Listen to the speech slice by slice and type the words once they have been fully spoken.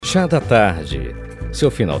Chá da Tarde.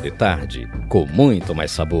 Seu final de tarde com muito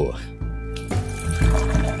mais sabor.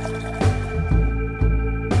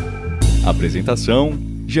 Apresentação: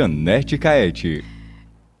 Janete Caete.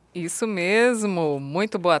 Isso mesmo,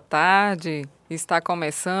 muito boa tarde. Está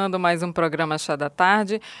começando mais um programa Chá da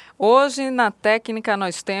Tarde. Hoje, na técnica,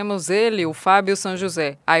 nós temos ele, o Fábio São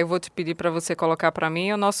José. Aí eu vou te pedir para você colocar para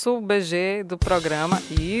mim o nosso BG do programa.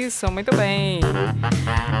 Isso, muito bem.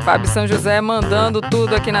 Fábio São José mandando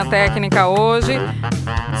tudo aqui na técnica hoje.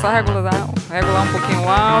 Só regular um pouquinho o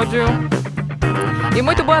áudio. E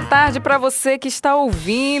muito boa tarde para você que está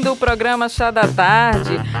ouvindo o programa Chá da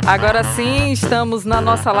Tarde. Agora sim, estamos na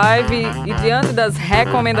nossa live e diante das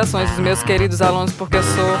recomendações dos meus queridos alunos, porque eu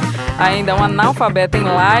sou ainda um analfabeta em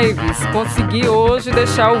lives, consegui hoje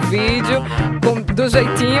deixar o vídeo do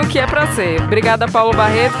jeitinho que é para ser. Obrigada, Paulo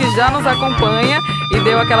Barreto, que já nos acompanha e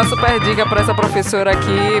deu aquela super dica para essa professora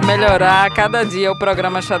aqui melhorar a cada dia o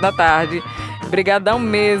programa Chá da Tarde. Obrigadão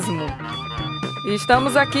mesmo. E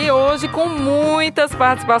estamos aqui hoje com muitas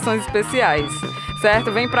participações especiais,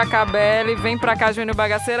 certo? Vem pra cá, Belle, vem pra cá, Júnior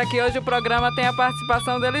Bagaceira, que hoje o programa tem a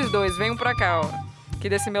participação deles dois. Venham pra cá, ó. Aqui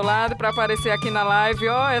desse meu lado, pra aparecer aqui na live.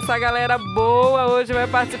 Ó, essa galera boa hoje vai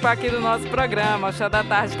participar aqui do nosso programa. O Chá da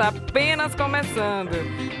Tarde está apenas começando.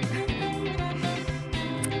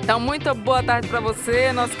 Então, muito boa tarde para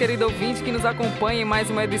você, nosso querido ouvinte que nos acompanha em mais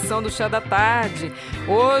uma edição do Chá da Tarde.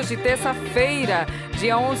 Hoje, terça-feira,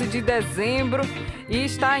 dia 11 de dezembro, e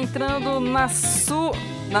está entrando na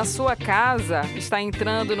sua casa, está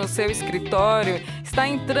entrando no seu escritório, está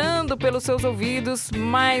entrando pelos seus ouvidos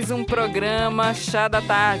mais um programa Chá da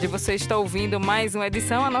Tarde. Você está ouvindo mais uma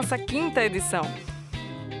edição, a nossa 5ª edição,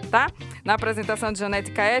 tá? Na apresentação de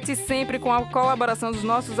Janete Caete, sempre com a colaboração dos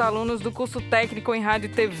nossos alunos do curso técnico em rádio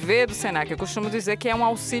e TV do Senac. Eu costumo dizer que é um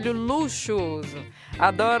auxílio luxuoso.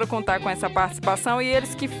 Adoro contar com essa participação e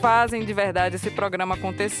eles que fazem de verdade esse programa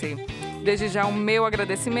acontecer. Desde já o meu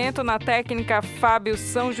agradecimento na técnica Fábio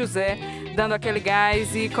São José, dando aquele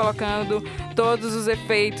gás e colocando todos os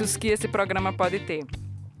efeitos que esse programa pode ter.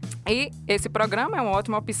 E esse programa é uma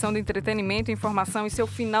ótima opção de entretenimento e informação em seu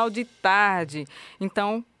final de tarde.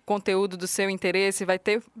 Então, conteúdo do seu interesse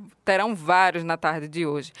terão vários na tarde de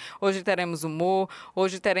hoje. Hoje teremos humor,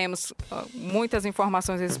 hoje teremos muitas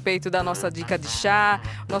informações a respeito da nossa dica de chá,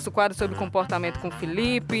 nosso quadro sobre comportamento com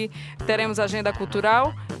Filipe, teremos agenda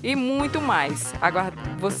cultural e muito mais. Agora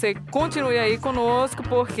você continue aí conosco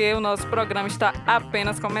porque o nosso programa está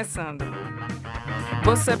apenas começando.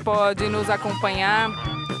 Você pode nos acompanhar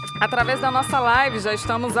através da nossa live, já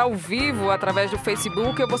estamos ao vivo através do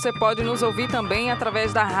Facebook, ou você pode nos ouvir também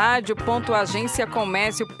através da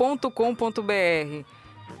radio.agenciacomércio.com.br.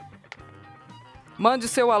 Mande o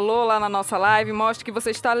seu alô lá na nossa live, mostre que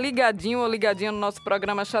você está ligadinho ou ligadinha no nosso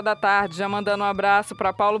programa Chá da Tarde, já mandando um abraço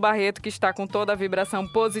para Paulo Barreto, que está com toda a vibração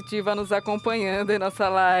positiva nos acompanhando em nossa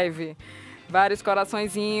live. Vários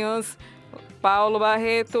coraçõezinhos. Paulo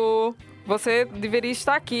Barreto, você deveria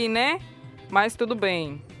estar aqui, né? Mas tudo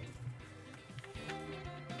bem.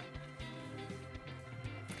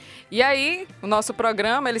 E aí, o nosso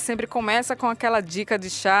programa, ele sempre começa com aquela dica de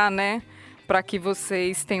chá, né? Para que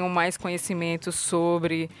vocês tenham mais conhecimento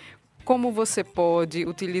sobre como você pode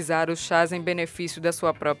utilizar os chás em benefício da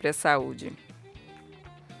sua própria saúde.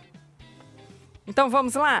 Então,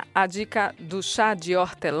 vamos lá. A dica do chá de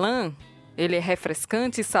hortelã, ele é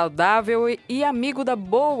refrescante, saudável e amigo da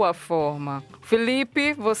boa forma.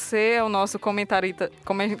 Filipe, você é o nosso comentarista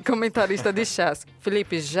de chás.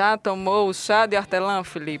 Filipe, já tomou o chá de hortelã,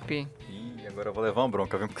 Filipe? E agora eu vou levar uma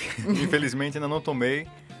bronca, viu? Porque infelizmente ainda não tomei,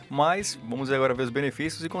 mas vamos agora ver os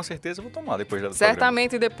benefícios e com certeza eu vou tomar depois do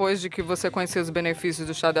Certamente programa. Depois de que você conhecer os benefícios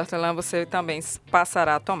do chá de hortelã, você também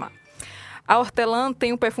passará a tomar. A hortelã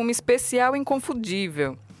tem um perfume especial e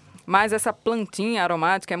inconfundível. Mas essa plantinha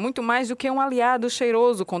aromática é muito mais do que um aliado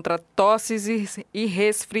cheiroso contra tosses e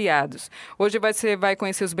resfriados. Hoje você vai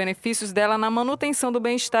conhecer os benefícios dela na manutenção do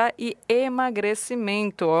bem-estar e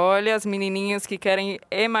emagrecimento. Olha as menininhas que querem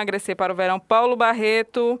emagrecer para o verão. Paulo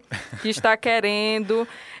Barreto, que está querendo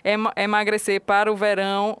emagrecer para o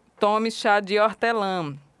verão, tome chá de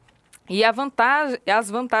hortelã. E as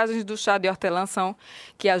vantagens do chá de hortelã são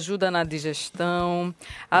que ajuda na digestão,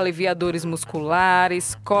 alivia dores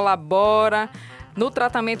musculares, colabora no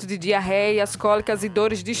tratamento de diarreias, cólicas e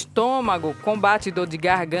dores de estômago, combate dor de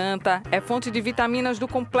garganta, é fonte de vitaminas do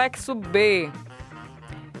complexo B.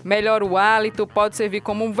 Melhora o hálito, pode servir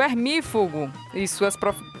como um vermífugo e suas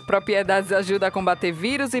propriedades ajudam a combater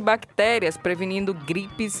vírus e bactérias, prevenindo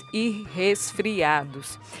gripes e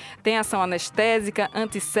resfriados. Tem ação anestésica,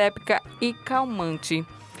 antisséptica e calmante.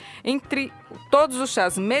 Entre todos os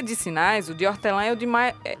chás medicinais, o de hortelã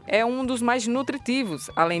é um dos mais nutritivos,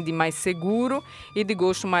 além de mais seguro e de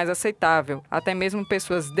gosto mais aceitável. Até mesmo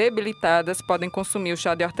pessoas debilitadas podem consumir o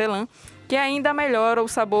chá de hortelã, que ainda melhora o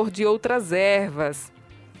sabor de outras ervas.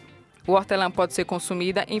 O hortelã pode ser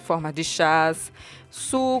consumida em forma de chás,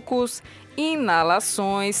 sucos,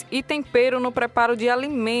 inalações e tempero no preparo de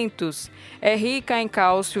alimentos. É rica em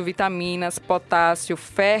cálcio, vitaminas, potássio,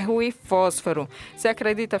 ferro e fósforo. Você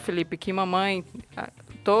acredita, Filipe, que mamãe,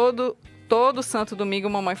 todo santo domingo,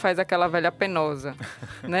 mamãe faz aquela velha penosa,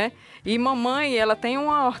 né? E mamãe, ela tem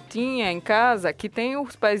uma hortinha em casa que tem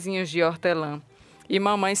os pezinhos de hortelã. E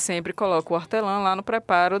mamãe sempre coloca o hortelã lá no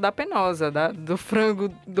preparo da penosa, do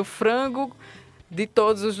frango de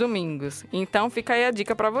todos os domingos. Então, fica aí a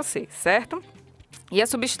dica para você, certo? E as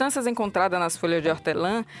substâncias encontradas nas folhas de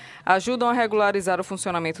hortelã ajudam a regularizar o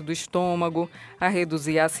funcionamento do estômago, a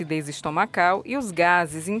reduzir a acidez estomacal e os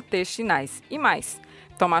gases intestinais. E mais,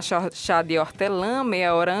 tomar chá de hortelã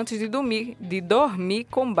meia hora antes de dormir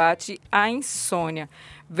combate a insônia.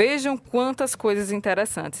 Vejam quantas coisas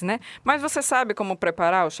interessantes, né? Mas você sabe como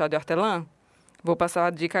preparar o chá de hortelã? Vou passar a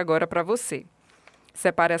dica agora para você.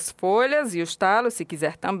 Separe as folhas e os talos, se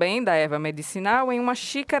quiser também, da erva medicinal em uma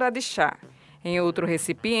xícara de chá. Em outro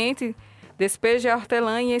recipiente, despeje a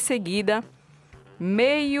hortelã e, em seguida,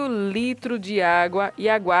 meio litro de água e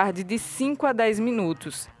aguarde de 5 a 10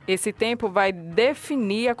 minutos. Esse tempo vai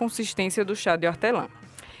definir a consistência do chá de hortelã.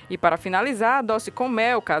 E, para finalizar, adoce com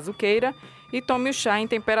mel, caso queira, e tome o chá em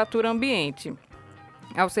temperatura ambiente.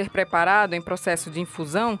 Ao ser preparado em processo de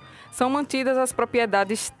infusão, são mantidas as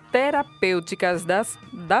propriedades terapêuticas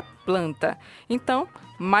da planta. Então,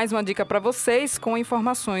 mais uma dica para vocês com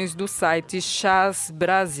informações do site Chás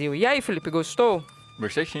Brasil. E aí, Felipe, gostou?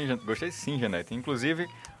 Gostei sim, Janete. Inclusive,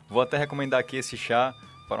 vou até recomendar aqui esse chá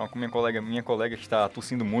para minha colega que está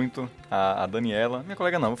tossindo muito, a Daniela. Minha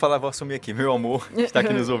colega não, vou assumir aqui, meu amor, que está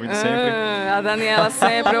aqui nos ouvindo sempre. A Daniela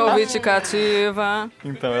sempre ouvinte cativa.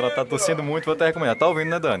 Então, ela está tossindo muito, vou até recomendar. Tá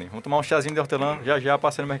ouvindo, né, Dani? Vamos tomar um chazinho de hortelã, já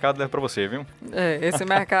passei no mercado e levo para você, viu? Esse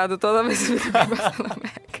mercado toda vez que passa no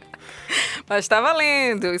mercado. Mas está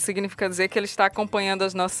valendo, isso significa dizer que ele está acompanhando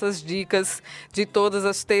as nossas dicas de todas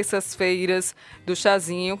as terças-feiras do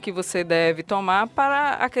chazinho que você deve tomar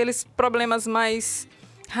para aqueles problemas mais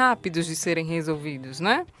rápidos de serem resolvidos,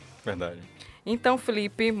 né? Verdade. Então,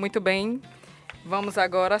 Felipe, muito bem. Vamos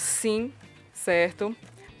agora sim, certo?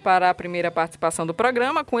 Para a primeira participação do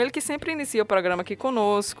programa, com ele que sempre inicia o programa aqui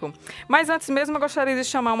conosco. Mas antes mesmo eu gostaria de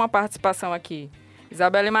chamar uma participação aqui.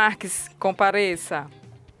 Isabelle Marques, compareça.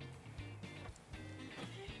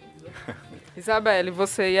 Isabelle,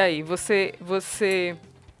 você e aí? Você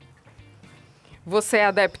é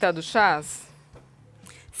adepta do chás?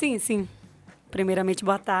 Sim. Primeiramente,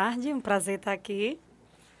 boa tarde, um prazer estar aqui.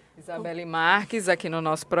 Isabelle Marques, aqui no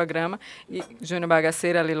nosso programa. E Júnior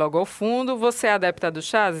Bagaceira ali logo ao fundo. Você é adepta do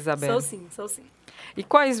chás, Isabelle? Sou sim. E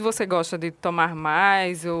quais você gosta de tomar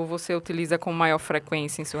mais ou você utiliza com maior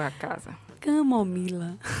frequência em sua casa?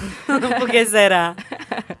 Camomila. Por que será?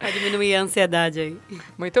 Vai diminuir a ansiedade aí.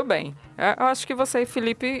 Muito bem. Eu acho que você e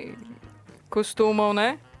Felipe costumam,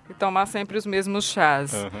 né? Tomar sempre os mesmos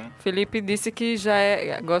chás. Uhum. Felipe disse que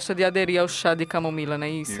gosta de aderir ao chá de camomila, não é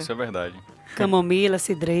isso? Isso é verdade. Camomila,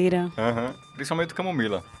 cidreira. Uhum. Principalmente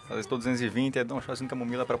camomila. Às vezes estou 220 e dá um chazinho de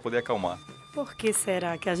camomila para poder acalmar. Por que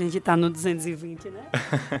será que a gente está no 220, né?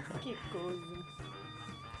 Que coisa.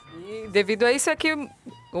 E devido a isso é que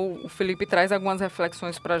o Felipe traz algumas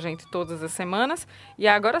reflexões para a gente todas as semanas. E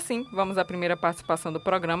agora sim, vamos à primeira participação do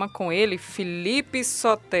programa com ele, Filipe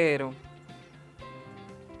Sotero.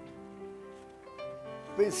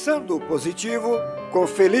 Pensando positivo com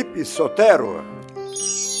Filipe Sotero.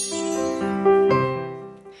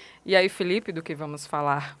 E aí, Felipe, do que vamos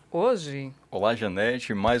falar hoje? Olá,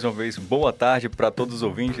 Janete. Mais uma vez, boa tarde para todos os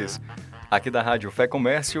ouvintes aqui da Rádio Fé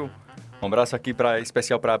Comércio. Um abraço aqui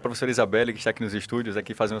especial para a professora Isabelle, que está aqui nos estúdios,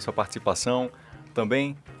 aqui fazendo a sua participação.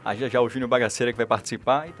 Também já o Júnior Bagaceira, que vai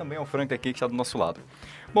participar, e também o Frank aqui, que está do nosso lado.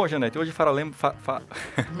 Bom, Janete, hoje falaremos...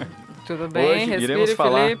 Tudo bem, respire,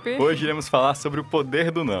 Felipe. Hoje iremos falar sobre o poder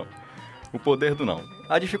do não. O poder do não.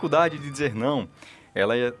 A dificuldade de dizer não,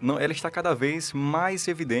 ela está cada vez mais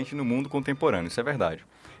evidente no mundo contemporâneo, isso é verdade.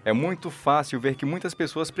 É muito fácil ver que muitas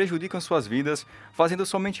pessoas prejudicam suas vidas fazendo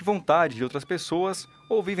somente vontade de outras pessoas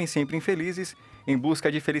ou vivem sempre infelizes em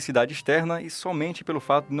busca de felicidade externa e somente pelo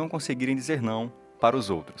fato de não conseguirem dizer não para os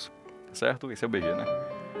outros. Certo? Esse é o BG, né?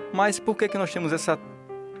 Mas por que nós temos essa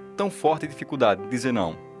tão forte dificuldade de dizer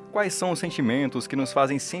não? quais são os sentimentos que nos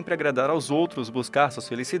fazem sempre agradar aos outros, buscar suas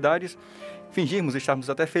felicidades, fingirmos estarmos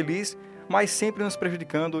até felizes, mas sempre nos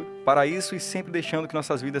prejudicando para isso e sempre deixando que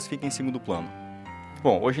nossas vidas fiquem em segundo plano.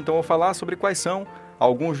 Bom, hoje então eu vou falar sobre quais são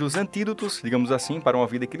alguns dos antídotos, digamos assim, para uma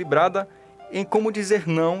vida equilibrada, em como dizer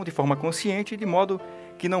não de forma consciente, de modo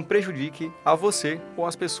que não prejudique a você ou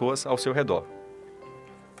as pessoas ao seu redor.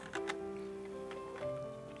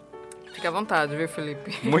 Fique à vontade, viu,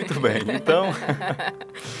 Felipe? Muito bem, então...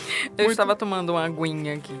 Estava tomando uma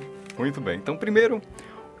aguinha aqui. Muito bem, então primeiro,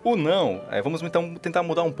 o não, vamos então tentar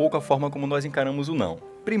mudar um pouco a forma como nós encaramos o não.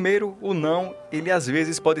 Primeiro, o não, ele às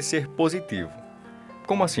vezes pode ser positivo.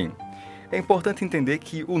 Como assim? É importante entender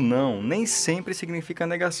que o não nem sempre significa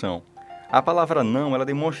negação. A palavra não, ela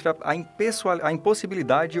demonstra a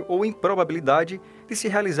impossibilidade ou improbabilidade de se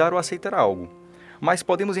realizar ou aceitar algo. Mas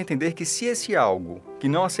podemos entender que se esse algo que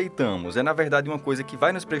não aceitamos é na verdade uma coisa que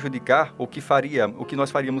vai nos prejudicar ou que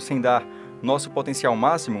nós faríamos sem dar nosso potencial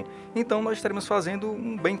máximo, então nós estaremos fazendo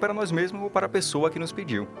um bem para nós mesmos ou para a pessoa que nos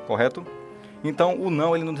pediu, correto? Então o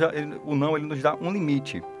não ele nos dá um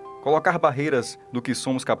limite. Colocar barreiras do que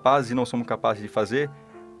somos capazes e não somos capazes de fazer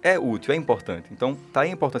é útil, é importante. Então está aí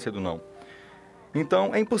a importância do não.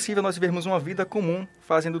 Então é impossível nós vivermos uma vida comum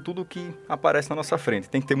fazendo tudo o que aparece na nossa frente.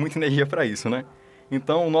 Tem que ter muita energia para isso, né?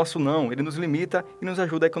 Então, o nosso não, ele nos limita e nos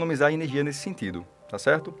ajuda a economizar energia nesse sentido, tá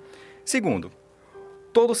certo? Segundo,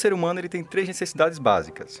 todo ser humano ele tem 3 necessidades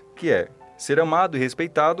básicas, que é ser amado e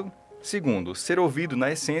respeitado. Segundo, ser ouvido na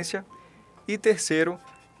essência. E terceiro,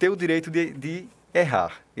 ter o direito de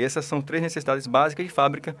errar. E essas são 3 necessidades básicas de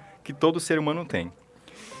fábrica que todo ser humano tem.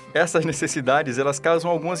 Essas necessidades, elas causam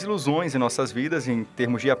algumas ilusões em nossas vidas, em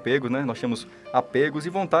termos de apego, né? Nós temos apegos e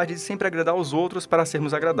vontade de sempre agradar aos outros para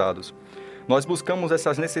sermos agradados. Nós buscamos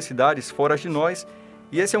essas necessidades fora de nós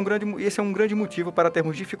e esse é um grande motivo para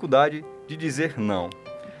termos dificuldade de dizer não.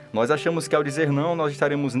 Nós achamos que ao dizer não, nós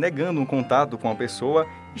estaremos negando um contato com a pessoa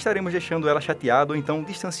e estaremos deixando ela chateada ou então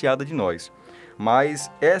distanciada de nós.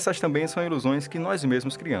 Mas essas também são ilusões que nós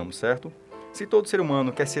mesmos criamos, certo? Se todo ser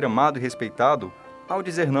humano quer ser amado e respeitado, ao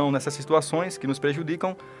dizer não nessas situações que nos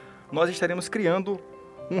prejudicam, nós estaremos criando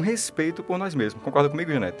um respeito por nós mesmos. Concorda comigo,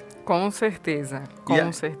 Janete? Com certeza,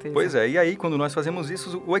 certeza. Pois é, e aí quando nós fazemos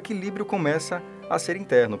isso, o equilíbrio começa a ser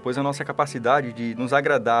interno, pois a nossa capacidade de nos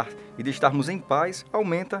agradar e de estarmos em paz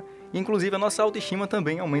aumenta, e inclusive a nossa autoestima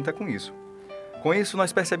também aumenta com isso. Com isso,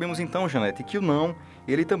 nós percebemos então, Janete, que o não,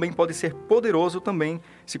 ele também pode ser poderoso também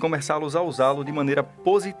se começarmos a usá-lo de maneira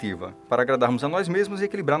positiva, para agradarmos a nós mesmos e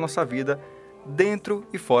equilibrar nossa vida dentro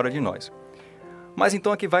e fora de nós. Mas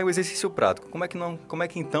então aqui vai o exercício prático. Como é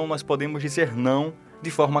que então nós podemos dizer não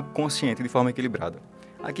de forma consciente, de forma equilibrada?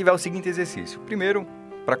 Aqui vai o seguinte exercício. Primeiro,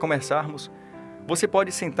 para começarmos, você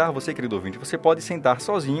querido ouvinte, você pode sentar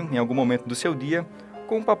sozinho em algum momento do seu dia,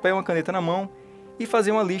 com um papel e uma caneta na mão e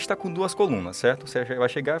fazer uma lista com 2 colunas, certo? Você vai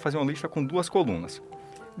chegar e fazer uma lista com 2 colunas.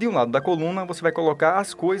 De um lado da coluna, você vai colocar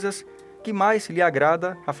as coisas que mais lhe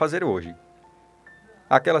agrada a fazer hoje.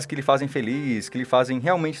 Aquelas que lhe fazem feliz, que lhe fazem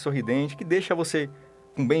realmente sorridente, que deixa você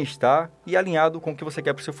com bem-estar e alinhado com o que você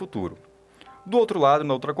quer para o seu futuro. Do outro lado,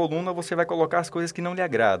 na outra coluna, você vai colocar as coisas que não lhe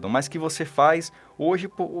agradam, mas que você faz hoje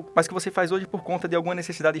por conta de alguma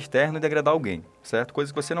necessidade externa de agradar alguém, certo?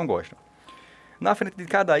 Coisas que você não gosta. Na frente de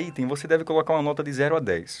cada item, você deve colocar uma nota de 0 a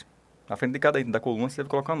 10. Na frente de cada item da coluna, você deve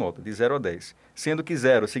colocar uma nota de 0 a 10. Sendo que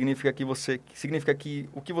 0 significa que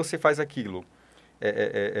o que você faz aquilo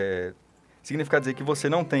significa dizer que você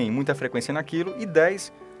não tem muita frequência naquilo, e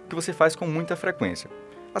 10 que você faz com muita frequência.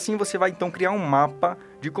 Assim você vai então criar um mapa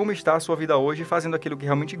de como está a sua vida hoje, fazendo aquilo que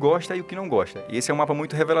realmente gosta e o que não gosta. E esse é um mapa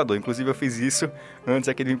muito revelador. Inclusive eu fiz isso antes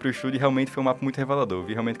aqui de vir para o estúdio e realmente foi um mapa muito revelador. Eu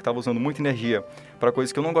vi realmente que estava usando muita energia para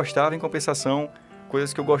coisas que eu não gostava, em compensação,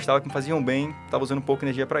 coisas que eu gostava, que me faziam bem, estava usando pouca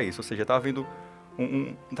energia para isso. Ou seja,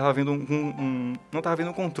 não estava havendo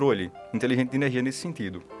um controle inteligente de energia nesse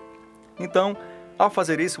sentido. Então, ao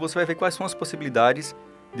fazer isso, você vai ver quais são as possibilidades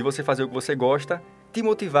de você fazer o que você gosta, te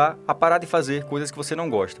motivar a parar de fazer coisas que você não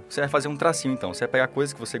gosta. Você vai fazer um tracinho, então. Você vai pegar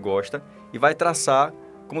coisas que você gosta e vai traçar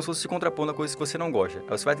como se fosse se contrapondo a coisas que você não gosta. Aí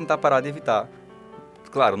você vai tentar parar de evitar.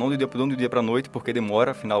 Claro, não do dia para a noite, porque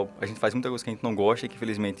demora. Afinal, a gente faz muita coisa que a gente não gosta e que,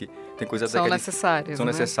 infelizmente, tem coisas são até necessárias, são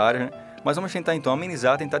necessárias, né? Mas vamos tentar, então,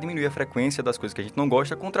 amenizar, tentar diminuir a frequência das coisas que a gente não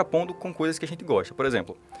gosta, contrapondo com coisas que a gente gosta. Por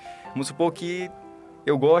exemplo, vamos supor que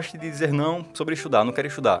eu gosto de dizer não sobre estudar, não quero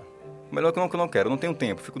estudar. Melhor que eu não quero, eu não tenho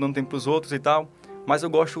tempo, fico dando tempo para os outros e tal. Mas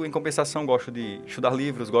eu gosto, em compensação, gosto de estudar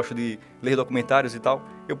livros, gosto de ler documentários e tal.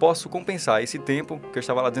 Eu posso compensar esse tempo que eu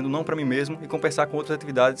estava lá dizendo não para mim mesmo e compensar com outras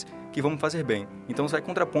atividades que vão me fazer bem. Então você vai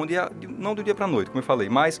contrapondo, não do dia para a noite, como eu falei,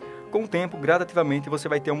 mas com o tempo, gradativamente, você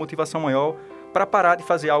vai ter uma motivação maior para parar de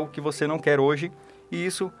fazer algo que você não quer hoje, e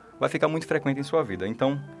isso vai ficar muito frequente em sua vida.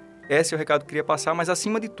 Então, esse é o recado que eu queria passar, mas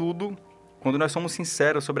acima de tudo, quando nós somos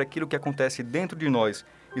sinceros sobre aquilo que acontece dentro de nós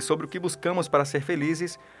e sobre o que buscamos para ser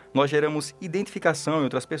felizes, nós geramos identificação em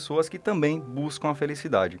outras pessoas que também buscam a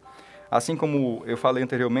felicidade. Assim como eu falei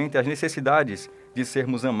anteriormente, as necessidades de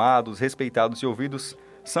sermos amados, respeitados e ouvidos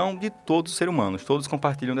são de todos os seres humanos, todos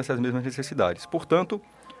compartilham dessas mesmas necessidades. Portanto,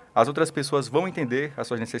 as outras pessoas vão entender as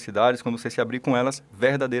suas necessidades quando você se abrir com elas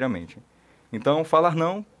verdadeiramente. Então, falar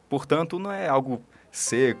não, portanto, não é algo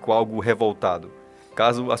seco, algo revoltado.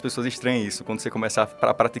 Caso as pessoas estranhem isso, quando você começar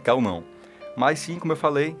a praticar o não. Mas sim, como eu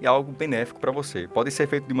falei, é algo benéfico para você. Pode ser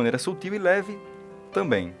feito de maneira sutil e leve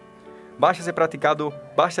também. Basta ser praticado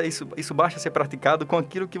ser praticado com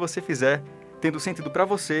aquilo que você fizer, tendo sentido para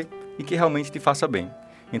você e que realmente te faça bem.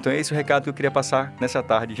 Então é esse o recado que eu queria passar nessa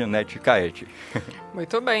tarde, Janete Caete.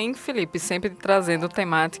 Muito bem, Filipe, sempre trazendo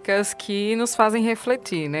temáticas que nos fazem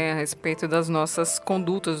refletir, né, a respeito das nossas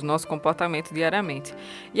condutas, do nosso comportamento diariamente.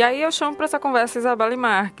 E aí eu chamo para essa conversa Isabelle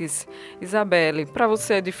Marques. Isabelle, para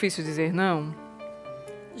você é difícil dizer não?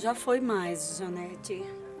 Já foi mais, Janete.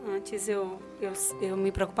 Antes eu me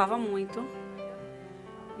preocupava muito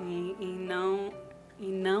em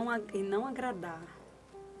não agradar,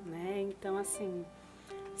 né? Então, assim,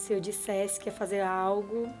 se eu dissesse que ia fazer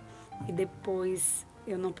algo e depois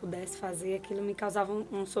eu não pudesse fazer, aquilo me causava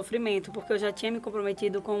um sofrimento, porque eu já tinha me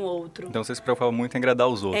comprometido com o outro. Então você se preocupava muito em agradar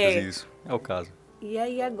os outros, isso é o caso. E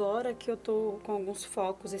aí agora que eu tô com alguns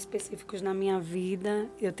focos específicos na minha vida,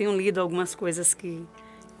 eu tenho lido algumas coisas que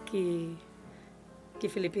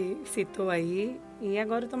Filipe citou aí, e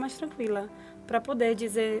agora eu tô mais tranquila para poder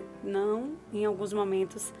dizer não em alguns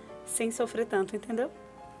momentos sem sofrer tanto, entendeu?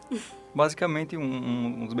 Basicamente,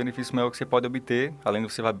 um dos benefícios maiores que você pode obter, além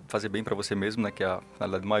de você fazer bem para você mesmo, né, que é a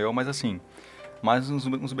finalidade maior, mas assim, mais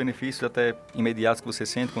uns benefícios até imediatos que você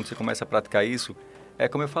sente quando você começa a praticar isso, é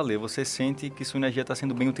como eu falei, você sente que sua energia está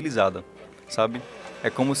sendo bem utilizada, sabe? É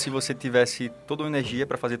como se você tivesse toda a energia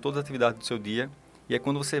para fazer todas as atividades do seu dia, e é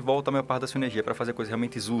quando você volta a maior parte da sua energia para fazer coisas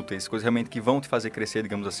realmente úteis, coisas realmente que vão te fazer crescer,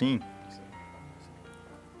 digamos assim,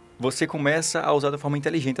 você começa a usar de forma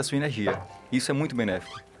inteligente a sua energia. Isso é muito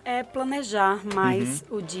benéfico. É planejar mais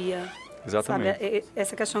o dia. Exatamente. Sabe?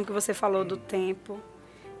 Essa questão que você falou do tempo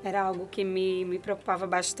era algo que me preocupava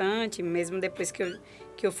bastante, mesmo depois que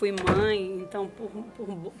eu fui mãe. Então,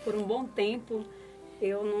 por um bom tempo,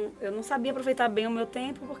 eu não sabia aproveitar bem o meu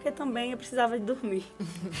tempo, porque também eu precisava de dormir.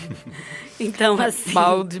 Então, assim...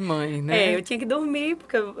 Mal de mãe, né? eu tinha que dormir,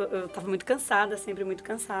 porque eu estava muito cansada, sempre muito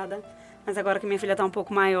cansada. Mas agora que minha filha está um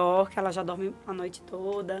pouco maior, que ela já dorme a noite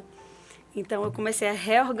toda... Então, eu comecei a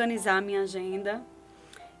reorganizar a minha agenda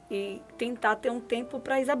e tentar ter um tempo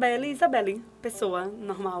para Isabelle, pessoa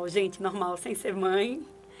normal, gente normal, sem ser mãe,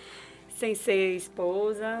 sem ser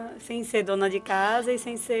esposa, sem ser dona de casa e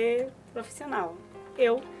sem ser profissional.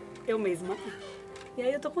 Eu mesma. E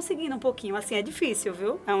aí eu tô conseguindo um pouquinho, assim, é difícil,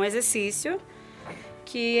 viu? É um exercício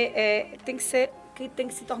que tem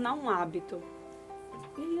que se tornar um hábito.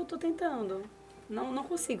 E aí eu tô tentando. Não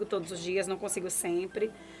consigo todos os dias, não consigo sempre.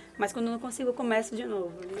 Mas quando eu não consigo, eu começo de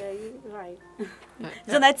novo. E aí vai.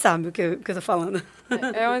 Janete sabe o que eu tô falando.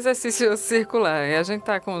 É um exercício circular. E a gente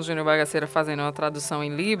tá com o Júnior Bagaceira fazendo uma tradução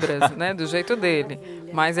em Libras, né, do jeito dele.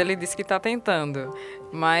 Maravilha. Mas ele disse que está tentando.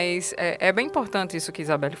 Mas é bem importante isso que a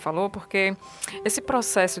Isabelle falou, porque esse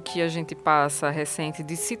processo que a gente passa recente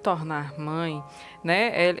de se tornar mãe,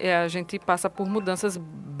 né, a gente passa por mudanças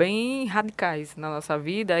bem radicais na nossa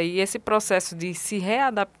vida, e esse processo de se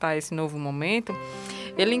readaptar a esse novo momento,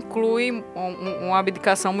 ele inclui uma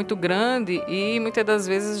abdicação muito grande, e muitas das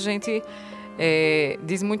vezes a gente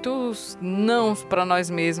diz muitos nãos para nós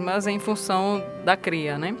mesmas em função da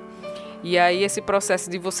cria, né? E aí esse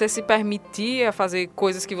processo de você se permitir a fazer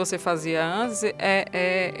coisas que você fazia antes,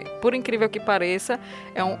 por incrível que pareça,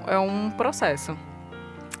 é um processo.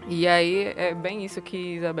 E aí é bem isso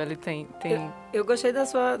que Isabelle tem. Eu gostei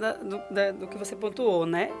do que você pontuou,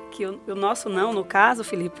 né? Que o nosso não, no caso,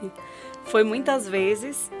 Filipe, foi muitas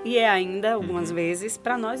vezes, e é ainda algumas vezes,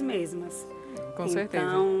 para nós mesmas. Com certeza.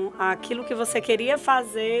 Então, aquilo que você queria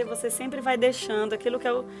fazer, você sempre vai deixando, aquilo que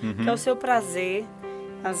é o seu prazer,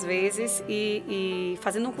 às vezes, e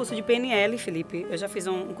fazendo um curso de PNL, Filipe, eu já fiz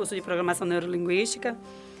um curso de programação neurolinguística,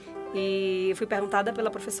 e fui perguntada pela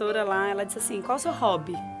professora lá, ela disse assim, qual é o seu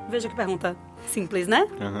hobby? Veja que pergunta simples, né?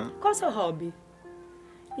 Qual é o seu hobby?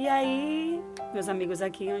 E aí, meus amigos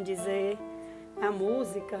aqui iam dizer a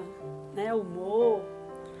música, né, o humor,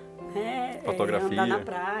 fotografia. Andar na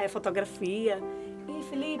praia, fotografia. E,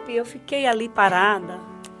 Filipe, eu fiquei ali parada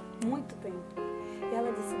muito tempo. E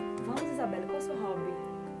ela disse, vamos, Isabelle, qual é o seu hobby?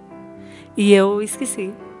 E eu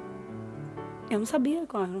esqueci. Eu não sabia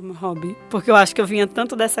qual era o meu hobby. Porque eu acho que eu vinha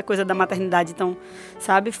tanto dessa coisa da maternidade tão,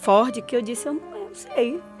 sabe, forte, que eu disse, eu não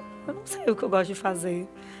sei. Eu não sei o que eu gosto de fazer.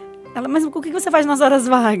 Ela, mas o que você faz nas horas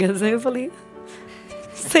vagas? Aí eu falei,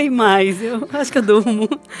 sei mais, eu acho que eu durmo.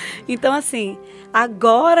 Então, assim,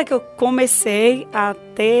 agora que eu comecei a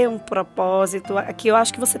ter um propósito, que eu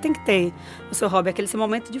acho que você tem que ter o seu hobby, aquele seu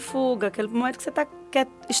momento de fuga, aquele momento que você quer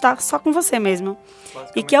estar só com você mesmo.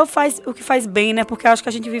 E que é o que faz bem, né? Porque eu acho que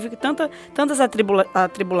a gente vive tantas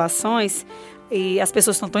atribulações e as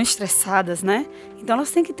pessoas estão tão estressadas, né? Então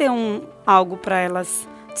elas têm que ter algo para elas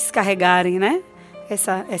descarregarem, né?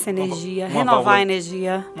 Essa energia, renovar a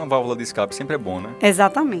energia. Uma válvula de escape sempre é bom, né?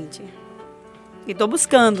 Exatamente. E estou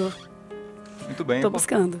buscando. Muito bem. Estou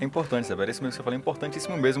buscando. É importante, Isabelle. Isso mesmo que você falou, é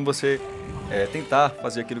importantíssimo mesmo você tentar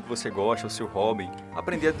fazer aquilo que você gosta, o seu hobby.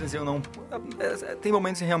 Aprender a dizer ou não. Tem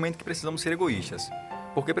momentos realmente que precisamos ser egoístas.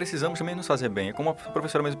 Porque precisamos também nos fazer bem. É como a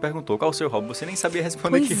professora mesmo perguntou, qual é o seu hobby? Você nem sabia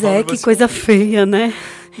responder que hobby que coisa feia, né?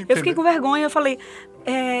 Entendeu? Eu fiquei com vergonha, eu falei,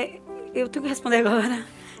 eu tenho que responder agora.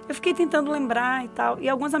 Eu fiquei tentando lembrar e tal. E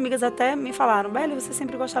algumas amigas até me falaram, Beli, você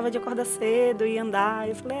sempre gostava de acordar cedo e andar.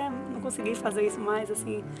 Eu falei, não consegui fazer isso mais,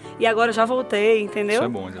 assim. E agora eu já voltei, entendeu? Isso é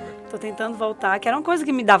bom, Isabelle. Tô tentando voltar, que era uma coisa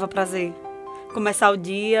que me dava prazer. Começar o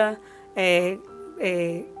dia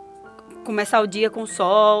com o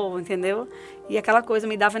sol, entendeu? E aquela coisa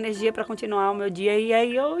me dava energia para continuar o meu dia. E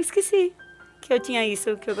aí eu esqueci que eu tinha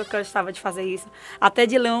isso, que eu gostava de fazer isso. Até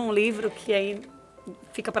de ler um livro que aí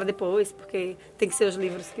fica para depois, porque tem que ser os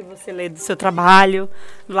livros que você lê do seu trabalho,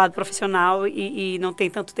 do lado profissional, e não tem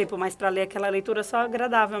tanto tempo mais para ler aquela leitura só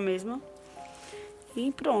agradável mesmo.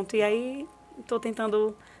 E pronto, e aí estou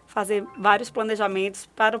tentando fazer vários planejamentos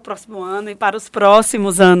para o próximo ano e para os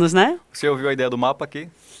próximos anos, né? Você ouviu a ideia do mapa aqui?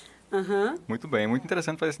 Uhum. Muito bem, muito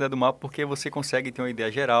interessante fazer essa ideia do mapa, porque você consegue ter uma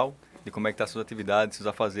ideia geral de como é que estão as suas atividades, seus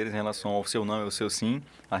afazeres em relação ao seu não e ao seu sim,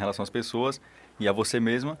 em relação às pessoas e a você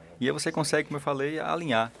mesma. E aí você consegue, como eu falei,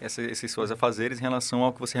 alinhar esses seus afazeres em relação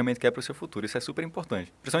ao que você realmente quer para o seu futuro. Isso é super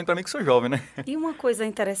importante, principalmente para mim que sou jovem, né? E uma coisa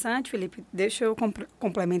interessante, Filipe, deixa eu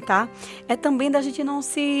complementar, é também da gente não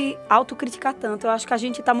se autocriticar tanto. Eu acho que a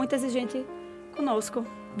gente está muito exigente conosco.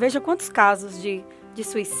 Veja quantos casos de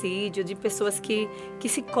suicídio, de pessoas que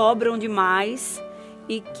se cobram demais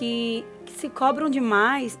e que se cobram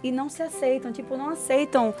demais e não se aceitam, não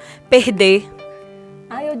aceitam perder.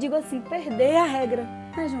 Aí eu digo assim, perder é a regra,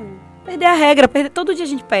 né, Júnior? Perder é a regra, todo dia a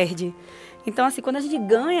gente perde. Então, assim, quando a gente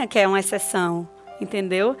ganha, que é uma exceção,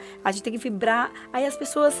 entendeu? A gente tem que vibrar. Aí as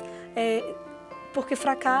pessoas, porque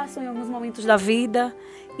fracassam em alguns momentos da vida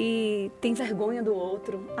e tem vergonha do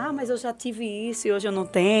outro. Ah, mas eu já tive isso e hoje eu não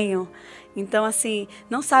tenho. Então, assim,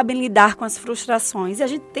 não sabem lidar com as frustrações. E a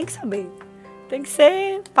gente tem que saber. Tem que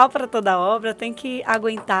ser pau para toda obra, tem que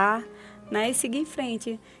aguentar, né? E seguir em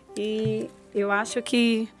frente. E eu acho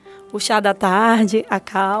que o chá da tarde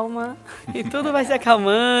acalma e tudo vai se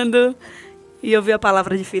acalmando. E eu vi a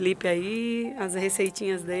palavra de Filipe aí, as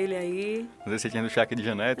receitinhas dele aí. As receitinhas do chá aqui de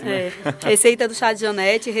Janete, né? Receita do chá de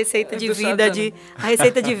Janete, receita de vida a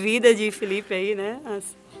receita de vida de Filipe aí, né?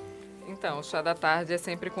 Então, o Chá da Tarde é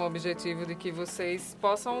sempre com o objetivo de que vocês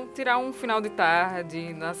possam tirar um final de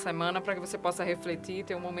tarde na semana para que você possa refletir,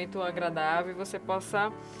 ter um momento agradável e você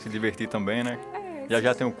possa se divertir também, né?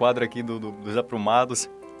 Já tem um quadro aqui dos Desaprumados,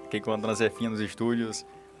 que encontra na Zefinha nos estúdios,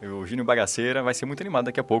 o Júnior Bagaceira, vai ser muito animado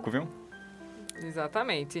daqui a pouco, viu?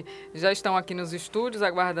 Exatamente. Já estão aqui nos estúdios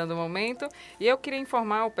aguardando o momento e eu queria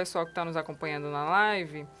informar o pessoal que está nos acompanhando na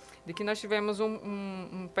live de que nós tivemos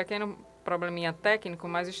um pequeno probleminha técnico,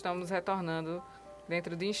 mas estamos retornando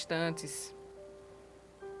dentro de instantes.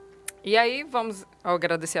 E aí vamos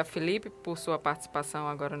agradecer a Filipe por sua participação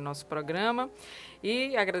agora no nosso programa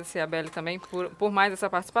e agradecer a Beli também por mais essa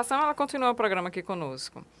participação. Ela continua o programa aqui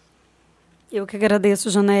conosco. Eu que agradeço,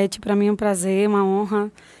 Janete. Para mim é um prazer, uma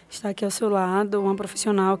honra estar aqui ao seu lado, uma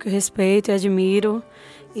profissional que eu respeito e admiro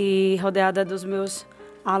e rodeada dos meus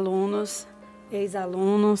alunos,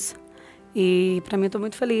 ex-alunos. E para mim eu estou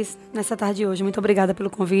muito feliz nessa tarde de hoje. Muito obrigada pelo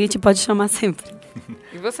convite, pode chamar sempre.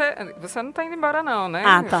 E você não está indo embora não, né?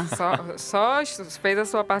 Ah, tá. Só fez a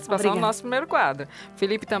sua participação Obrigada. no nosso primeiro quadro.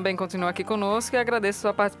 Filipe também continua aqui conosco e agradeço a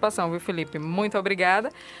sua participação, viu, Filipe? Muito obrigada.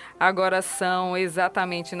 Agora são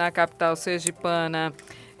exatamente na capital sergipana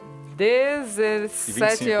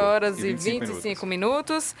 17 horas e 25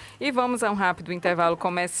 minutos. E vamos a um rápido intervalo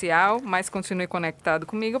comercial, mas continue conectado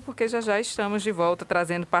comigo porque já estamos de volta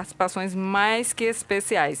trazendo participações mais que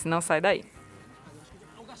especiais. Não sai daí.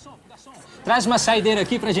 traz uma saideira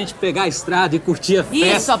aqui pra gente pegar a estrada e curtir a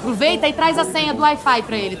festa. Isso, aproveita e traz a senha do Wi-Fi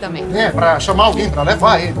pra ele também. Pra chamar alguém pra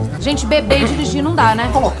levar ele. Gente, beber e dirigir não dá, né?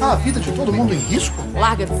 Colocar a vida de todo mundo em risco?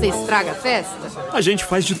 Larga de ser estraga a festa. A gente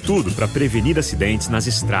faz de tudo pra prevenir acidentes nas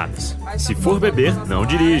estradas. Se for beber, não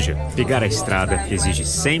dirija. Pegar a estrada exige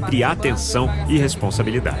sempre atenção e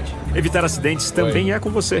responsabilidade. Evitar acidentes também é com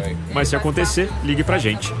você. Mas se acontecer, ligue pra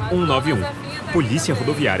gente. 191. Polícia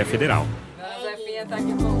Rodoviária Federal.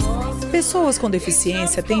 Pessoas com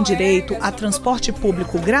deficiência têm direito a transporte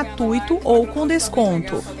público gratuito ou com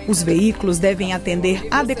desconto. Os veículos devem atender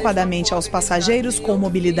adequadamente aos passageiros com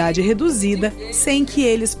mobilidade reduzida, sem que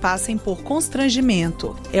eles passem por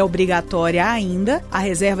constrangimento. É obrigatória ainda a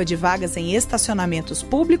reserva de vagas em estacionamentos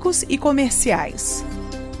públicos e comerciais.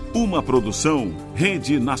 Uma produção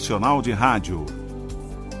Rede Nacional de Rádio.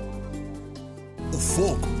 O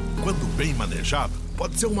fogo, quando bem manejado,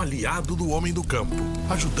 pode ser um aliado do homem do campo,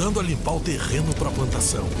 ajudando a limpar o terreno para a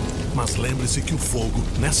plantação. Mas lembre-se que o fogo,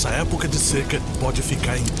 nessa época de seca, pode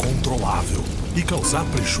ficar incontrolável e causar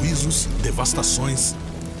prejuízos, devastações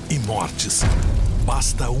e mortes.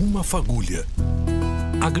 Basta uma fagulha.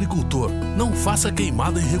 Agricultor, não faça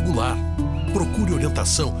queimada irregular. Procure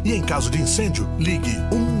orientação e, em caso de incêndio, ligue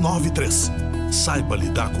 193. Saiba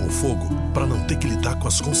lidar com o fogo para não ter que lidar com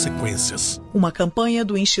as consequências. Uma campanha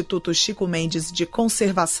do Instituto Chico Mendes de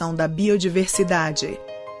Conservação da Biodiversidade.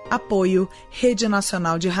 Apoio Rede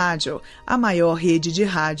Nacional de Rádio, a maior rede de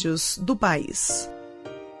rádios do país.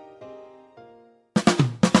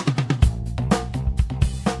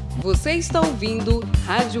 Você está ouvindo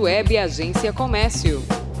Rádio Web Agência Comércio.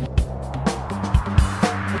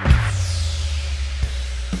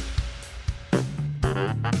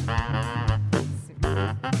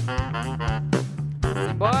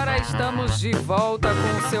 Bora, estamos de volta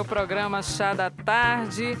com o seu programa Chá da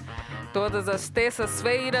Tarde, todas as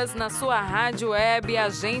terças-feiras na sua rádio web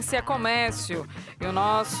Agência Comércio. E o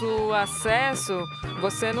nosso acesso,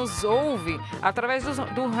 você nos ouve através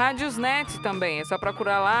do Rádiosnet também. É só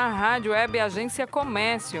procurar lá, Rádio Web Agência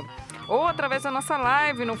Comércio. Ou através da nossa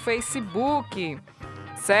live no Facebook,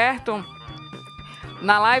 certo?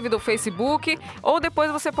 Na live do Facebook, ou depois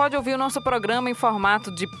você pode ouvir o nosso programa em formato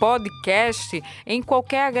de podcast em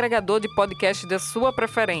qualquer agregador de podcast da sua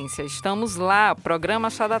preferência. Estamos lá, Programa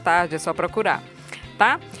Chá da Tarde, é só procurar,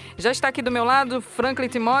 tá? Já está aqui do meu lado Franklin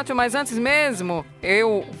Timóteo, mas antes mesmo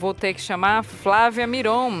eu vou ter que chamar Flávia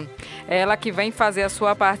Mirom, ela que vem fazer a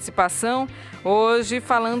sua participação hoje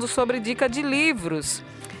falando sobre dica de livros.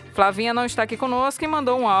 Flavinha não está aqui conosco e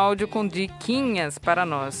mandou um áudio com diquinhas para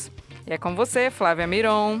nós. E é com você, Flávia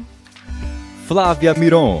Mirom. Flávia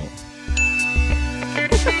Mirom.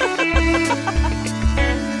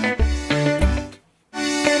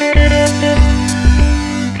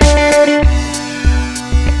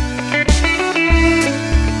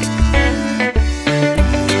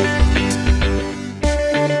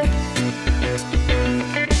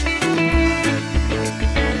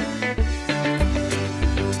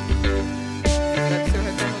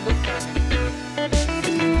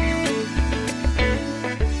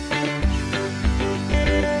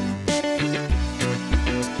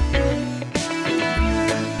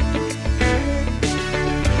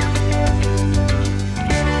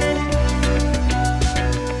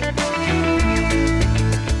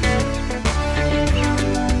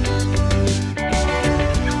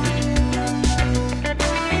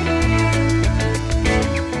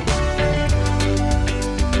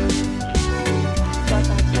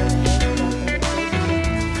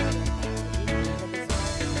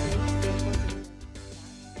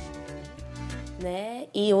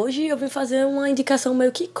 E hoje eu vim fazer uma indicação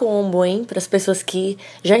meio que combo, hein? Para as pessoas que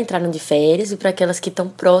já entraram de férias e para aquelas que estão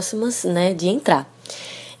próximas, né, de entrar.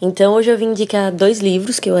 Então hoje eu vim indicar 2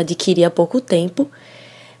 livros que eu adquiri há pouco tempo,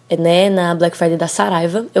 né, na Black Friday da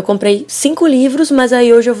Saraiva. Eu comprei 5 livros, mas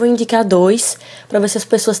aí hoje eu vou indicar 2 para ver se as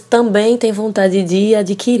pessoas também têm vontade de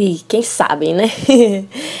adquirir. Quem sabe, né?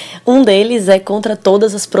 Um deles é Contra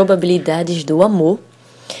Todas as Probabilidades do Amor,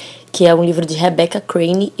 que é um livro de Rebecca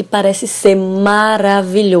Crane e parece ser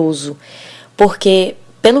maravilhoso, porque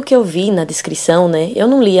pelo que eu vi na descrição, né, eu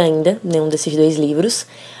não li ainda nenhum desses 2 livros,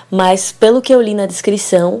 mas pelo que eu li na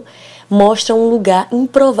descrição, mostra um lugar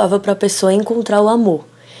improvável para a pessoa encontrar o amor.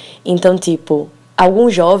 Então, tipo,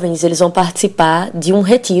 alguns jovens eles vão participar de um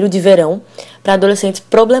retiro de verão para adolescentes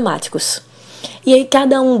problemáticos. E aí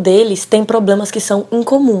cada um deles tem problemas que são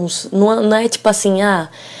incomuns, não é tipo assim,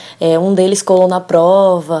 um deles colou na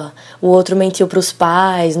prova, o outro mentiu para os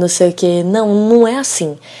pais, não sei o quê. Não é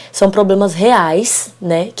assim. São problemas reais,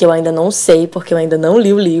 né? Que eu ainda não sei, porque eu ainda não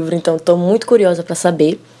li o livro, então estou muito curiosa para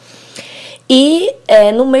saber. E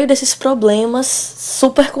no meio desses problemas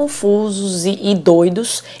super confusos e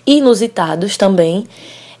doidos, e inusitados também,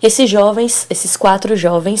 esses 4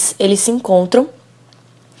 jovens, eles se encontram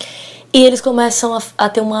e eles começam a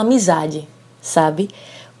ter uma amizade, sabe?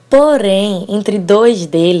 Porém, entre 2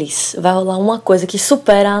 deles vai rolar uma coisa que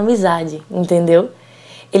supera a amizade, entendeu?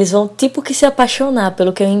 Eles vão tipo que se apaixonar,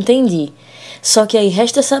 pelo que eu entendi. Só que aí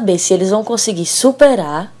resta saber se eles vão conseguir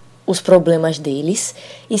superar os problemas deles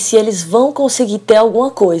e se eles vão conseguir ter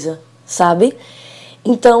alguma coisa, sabe?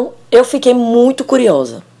 Então, eu fiquei muito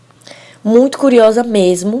curiosa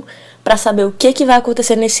mesmo, para saber o que vai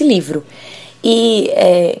acontecer nesse livro. E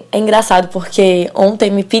é engraçado porque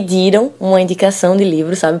ontem me pediram uma indicação de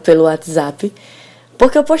livro, sabe, pelo WhatsApp,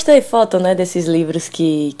 porque eu postei foto, né, desses livros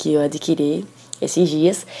que eu adquiri esses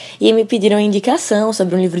dias, e me pediram uma indicação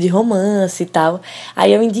sobre um livro de romance e tal.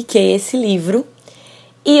 Aí eu indiquei esse livro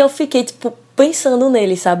e eu fiquei, tipo, pensando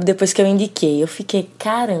nele, sabe, depois que eu indiquei. Eu fiquei,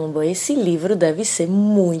 caramba, esse livro deve ser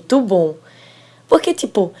muito bom. Porque,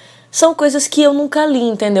 tipo, são coisas que eu nunca li,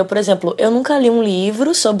 entendeu? Por exemplo, eu nunca li um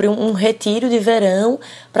livro sobre um retiro de verão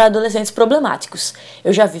para adolescentes problemáticos.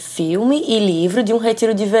 Eu já vi filme e livro de um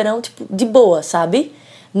retiro de verão, tipo, de boa, sabe?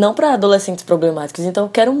 Não para adolescentes problemáticos. Então eu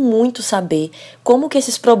quero muito saber como que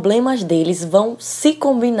esses problemas deles vão se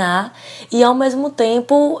combinar e ao mesmo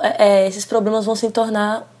tempo esses problemas vão se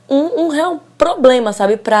tornar um real problema,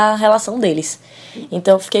 sabe, para a relação deles.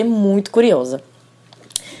 Então eu fiquei muito curiosa.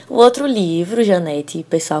 O outro livro, Janete e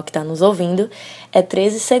pessoal que está nos ouvindo, é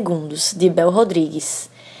 13 Segundos, de Bel Rodrigues.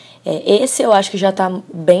 Esse eu acho que já está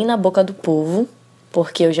bem na boca do povo,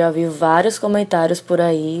 porque eu já vi vários comentários por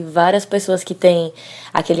aí, várias pessoas que têm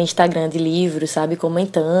aquele Instagram de livros, sabe,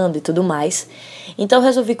 comentando e tudo mais. Então eu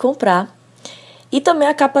resolvi comprar. E também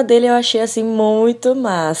a capa dele eu achei, assim, muito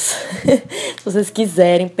massa. Se vocês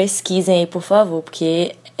quiserem, pesquisem aí, por favor,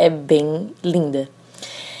 porque é bem linda.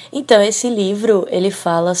 Então, esse livro, ele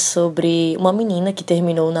fala sobre uma menina que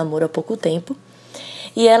terminou o namoro há pouco tempo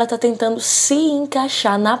e ela tá tentando se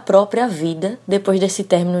encaixar na própria vida depois desse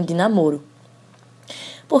término de namoro.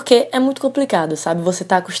 Porque é muito complicado, sabe? Você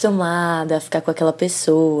tá acostumada a ficar com aquela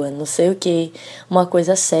pessoa, não sei o que, uma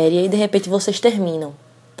coisa séria, e de repente vocês terminam.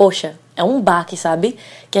 Poxa, é um baque, sabe?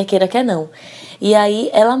 Quer queira, quer não. E aí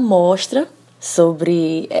ela mostra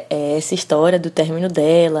sobre essa história do término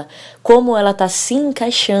dela, como ela tá se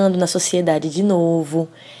encaixando na sociedade de novo,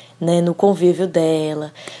 né, no convívio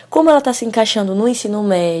dela, como ela tá se encaixando no ensino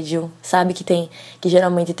médio, sabe, que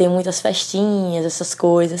geralmente tem muitas festinhas, essas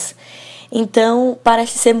coisas. Então,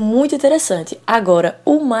 parece ser muito interessante. Agora,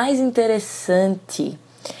 o mais interessante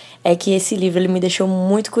é que esse livro ele me deixou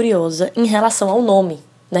muito curiosa em relação ao nome,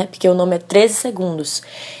 né? Porque o nome é 13 Segundos.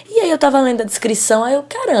 E aí eu tava lendo a descrição, aí eu,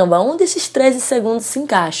 caramba, onde esses 13 segundos se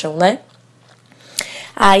encaixam, né?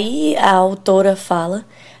 Aí a autora fala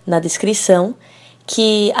na descrição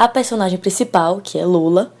que a personagem principal, que é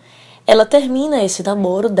Lula, ela termina esse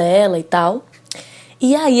namoro dela e tal,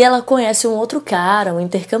 e aí ela conhece um outro cara, um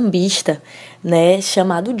intercambista, né,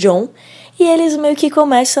 chamado John, e eles meio que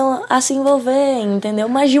começam a se envolver, entendeu?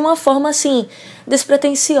 Mas de uma forma, assim,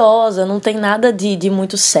 despretensiosa, não tem nada de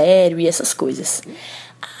muito sério e essas coisas.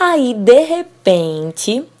 Aí, de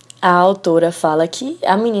repente, a autora fala que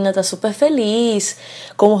a menina tá super feliz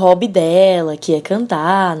com o hobby dela, que é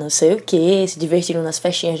cantar, não sei o que, se divertindo nas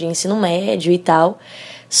festinhas de ensino médio e tal.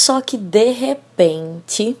 Só que, de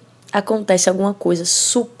repente, acontece alguma coisa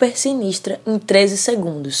super sinistra em 13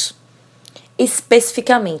 segundos.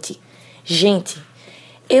 Especificamente. Gente,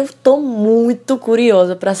 eu tô muito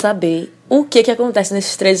curiosa pra saber o que acontece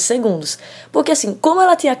nesses 13 segundos. Porque assim, como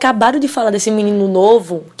ela tinha acabado de falar desse menino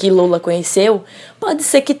novo que Lula conheceu, pode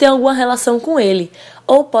ser que tenha alguma relação com ele.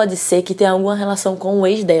 Ou pode ser que tenha alguma relação com o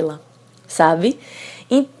ex dela, sabe?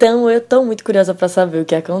 Então eu tô muito curiosa pra saber o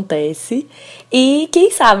que acontece. E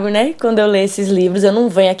quem sabe, né? Quando eu ler esses livros, eu não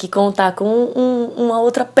venho aqui contar com uma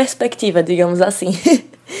outra perspectiva, digamos assim.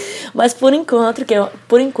 Mas por enquanto que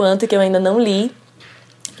eu ainda não li,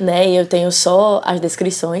 né? E eu tenho só as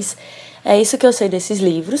descrições. É isso que eu sei desses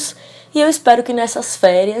livros. E eu espero que nessas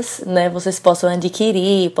férias, né, vocês possam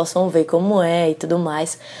adquirir, possam ver como é e tudo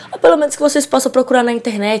mais. Ou pelo menos que vocês possam procurar na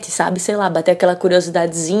internet, sabe? Sei lá, bater aquela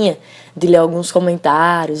curiosidadezinha de ler alguns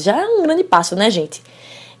comentários. Já é um grande passo, né, gente?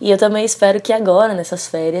 E eu também espero que agora, nessas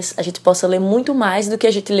férias, a gente possa ler muito mais do que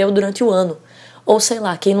a gente leu durante o ano. Ou sei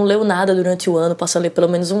lá, quem não leu nada durante o ano possa ler pelo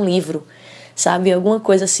menos um livro, sabe? Alguma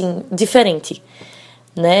coisa assim, diferente,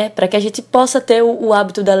 né? Para que a gente possa ter o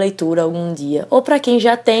hábito da leitura algum dia. Ou para quem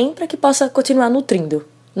já tem, para que possa continuar nutrindo,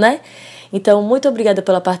 né? Então, muito obrigada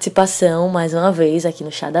pela participação mais uma vez aqui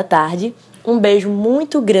no Chá da Tarde. Um beijo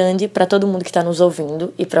muito grande para todo mundo que está nos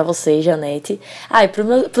ouvindo e para você, Janete. E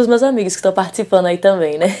para os meus amigos que estão participando aí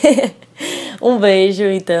também, né? Um beijo,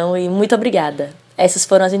 então, e muito obrigada. Essas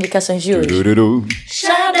foram as indicações de hoje.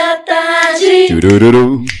 Chá da tarde.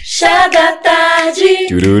 Chá da tarde.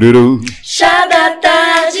 Chá da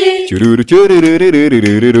tarde.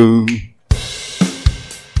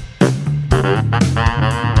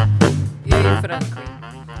 E aí, Franklin,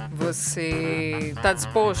 você está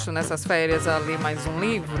disposto nessas férias a ler mais um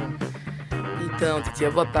livro? Então,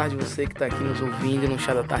 titia, boa tarde você que está aqui nos ouvindo no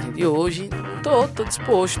Chá da Tarde de hoje. Tô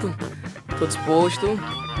disposto.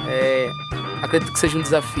 Acredito que seja um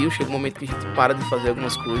desafio, chega um momento que a gente para de fazer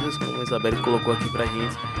algumas coisas, como a Isabelle colocou aqui pra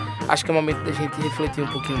gente. Acho que é o momento da gente refletir um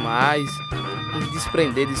pouquinho mais, nos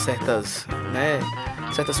desprender de certas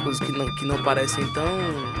coisas que não parecem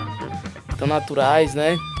tão naturais,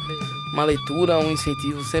 né? Uma leitura, um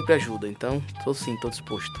incentivo sempre ajuda, então tô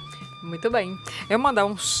disposto. Muito bem. Eu mandar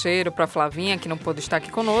um cheiro para Flavinha, que não pôde estar aqui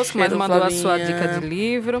conosco, mas mandou Flavinha. A sua dica de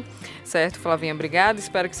livro. Certo, Flavinha? Obrigada.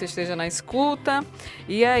 Espero que você esteja na escuta.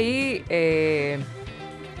 E aí,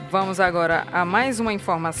 vamos agora a mais uma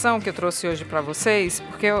informação que eu trouxe hoje para vocês,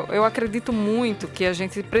 porque eu acredito muito que a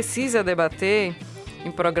gente precisa debater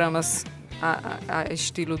em programas a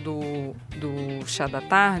estilo do Chá da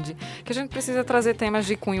Tarde, que a gente precisa trazer temas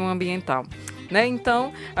de cunho ambiental. Né?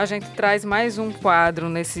 Então, a gente traz mais um quadro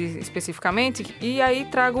nesse especificamente e aí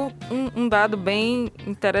trago um dado bem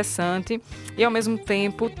interessante e, ao mesmo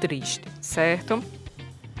tempo, triste, certo?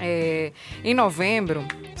 Em novembro,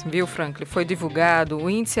 viu, Franklin, foi divulgado o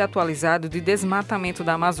Índice Atualizado de Desmatamento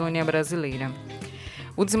da Amazônia Brasileira.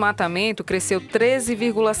 O desmatamento cresceu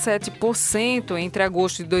 13,7% entre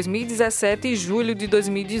agosto de 2017 e julho de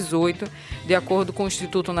 2018, de acordo com o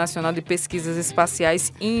Instituto Nacional de Pesquisas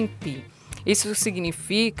Espaciais, INPE. Isso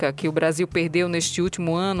significa que o Brasil perdeu neste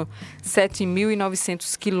último ano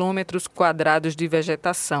 7.900 quilômetros quadrados de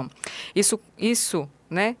vegetação. Isso,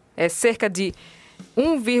 né, é cerca de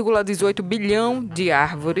 1,18 bilhão de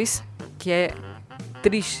árvores, que é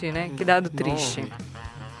triste, né? Que dado triste.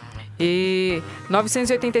 E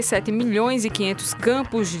 987 milhões e 500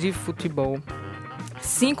 campos de futebol.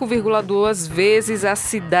 5,2 vezes a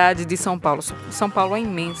cidade de São Paulo. São Paulo é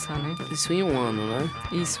imensa, né? Isso em um ano, né?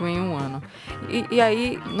 Isso em um ano. E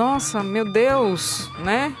aí, nossa, meu Deus,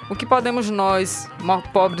 né? O que podemos nós,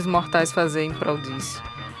 pobres mortais, fazer em prol disso?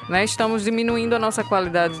 Né? Estamos diminuindo a nossa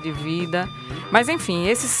qualidade de vida. Mas, enfim,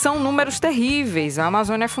 esses são números terríveis. A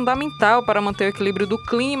Amazônia é fundamental para manter o equilíbrio do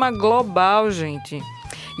clima global, gente.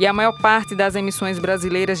 E a maior parte das emissões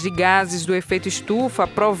brasileiras de gases do efeito estufa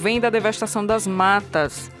provém da devastação das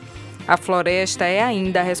matas. A floresta é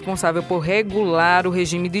ainda responsável por regular o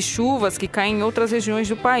regime de chuvas que caem em outras regiões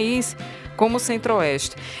do país, como o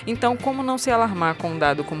Centro-Oeste. Então, como não se alarmar com um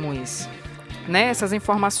dado como esse? Né? Essas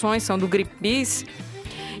informações são do Greenpeace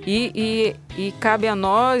e cabe a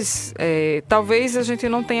nós, talvez a gente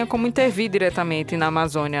não tenha como intervir diretamente na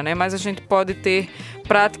Amazônia, né? Mas a gente pode ter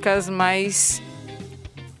práticas mais...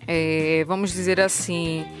 vamos dizer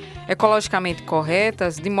assim, ecologicamente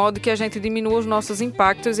corretas, de modo que a gente diminua os nossos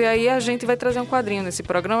impactos. E aí a gente vai trazer um quadrinho nesse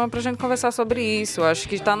programa para a gente conversar sobre isso. Eu acho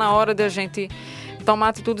que está na hora de a gente tomar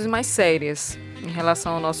atitudes mais sérias em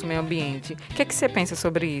relação ao nosso meio ambiente. O que é que você pensa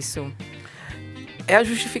sobre isso? É a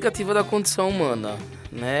justificativa da condição humana,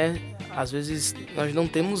 né? Às vezes nós não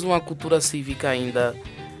temos uma cultura cívica ainda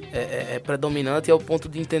predominante ao ponto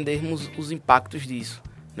de entendermos os impactos disso.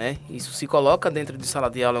 Né? Isso se coloca dentro de sala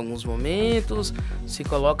de aula em alguns momentos, se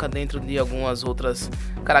coloca dentro de algumas outras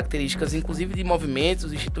características, inclusive de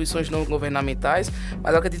movimentos, instituições não governamentais,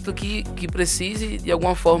 mas eu acredito que precise de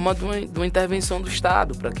alguma forma de uma intervenção do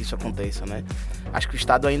Estado para que isso aconteça, né? Acho que o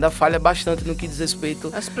Estado ainda falha bastante no que diz respeito...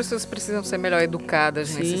 As pessoas precisam ser melhor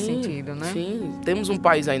educadas nesse sentido, né? Sim, temos um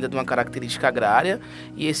país ainda de uma característica agrária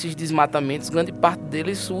e esses desmatamentos, grande parte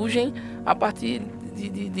deles surgem a partir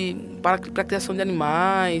para a criação de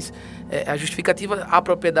animais, a justificativa a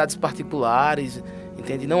propriedades particulares,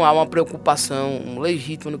 entende? Não há uma preocupação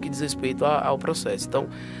legítima no que diz respeito ao processo. Então,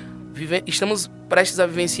 estamos prestes a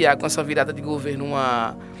vivenciar com essa virada de governo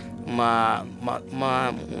uma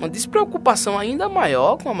despreocupação ainda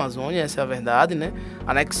maior com a Amazônia, essa é a verdade, né?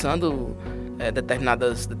 Anexando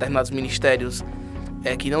determinados ministérios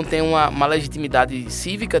que não têm uma legitimidade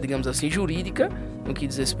cívica, digamos assim, jurídica, no que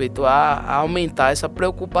diz respeito a aumentar essa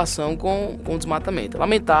preocupação com o desmatamento.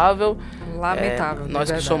 Lamentável.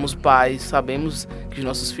 Nós que somos pais sabemos que os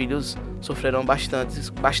nossos filhos sofrerão bastante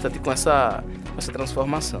com essa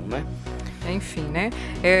transformação, né? Enfim, né?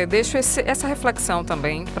 Deixo essa reflexão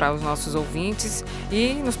também para os nossos ouvintes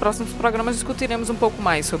e nos próximos programas discutiremos um pouco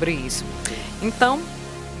mais sobre isso. Então,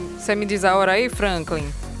 Você me diz a hora aí, Franklin?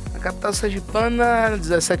 Capital sergipana,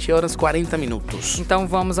 17 horas 40 minutos. Então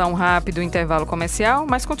vamos a um rápido intervalo comercial,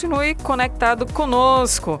 mas continue conectado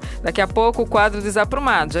conosco. Daqui a pouco o quadro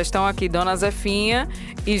Desaprumados. Já estão aqui Dona Zefinha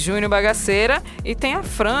e Júnior Bagaceira e tem a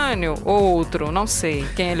Frânio, ou outro, não sei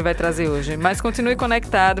quem ele vai trazer hoje. Mas continue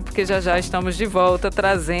conectado porque já estamos de volta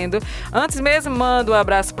trazendo. Antes mesmo, mando um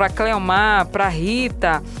abraço para Cleomar, para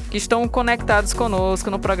Rita, que estão conectados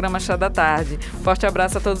conosco no programa Chá da Tarde. Forte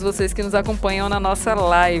abraço a todos vocês que nos acompanham na nossa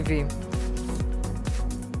live.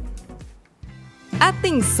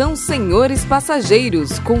 Atenção, senhores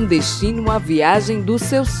passageiros, com destino à viagem dos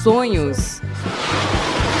seus sonhos.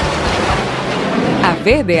 A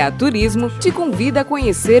Verdear Turismo te convida a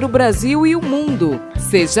conhecer o Brasil e o mundo,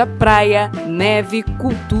 seja praia, neve,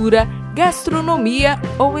 cultura, gastronomia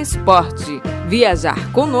ou esporte.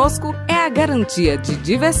 Viajar conosco é a garantia de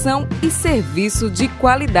diversão e serviço de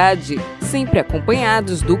qualidade, sempre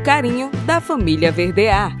acompanhados do carinho da família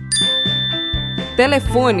Verdear.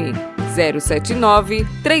 Telefone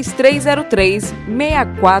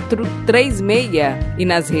 079-3303-6436 e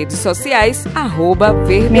nas redes sociais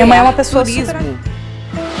 @Verdear Minha mãe é uma pessoa Turismo.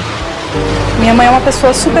 Minha mãe é uma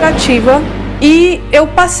pessoa super ativa e eu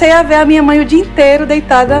passei a ver a minha mãe o dia inteiro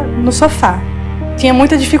deitada no sofá. Tinha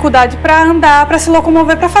muita dificuldade para andar, para se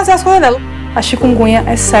locomover, para fazer as coisas dela. A chikungunya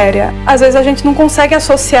é séria. Às vezes a gente não consegue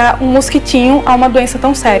associar um mosquitinho a uma doença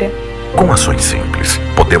tão séria. Com ações simples,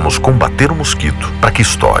 podemos combater o mosquito para que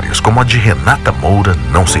histórias como a de Renata Moura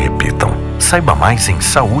não se repitam. Saiba mais em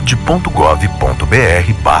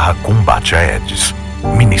saude.gov.br/combate a Aedes.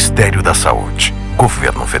 Ministério da Saúde.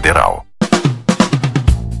 Governo Federal.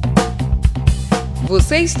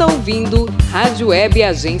 Você está ouvindo Rádio Web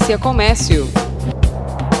Agência Comércio.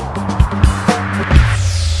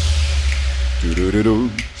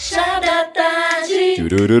 Chá da tarde.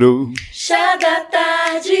 Chá da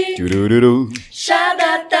tarde. Chá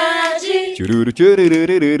da tarde.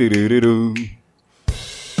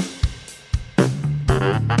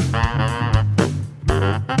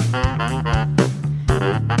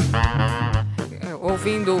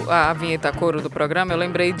 Ouvindo a vinheta coro do programa, eu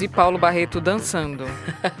lembrei de Paulo Barreto dançando.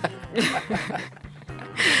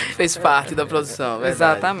 Fez parte da produção, verdade.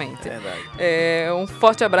 Exatamente. Verdade. Um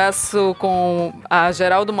forte abraço com a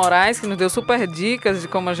Geraldo Moraes, que nos deu super dicas de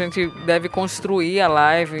como a gente deve construir a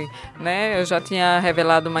live, né? Eu já tinha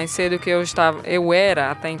revelado mais cedo que eu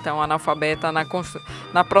era até então analfabeta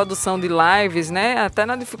na produção de lives, né? Até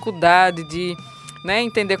na dificuldade de, né,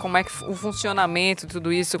 entender como é que o funcionamento,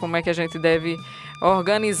 tudo isso, como é que a gente deve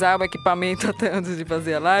organizar o equipamento até antes de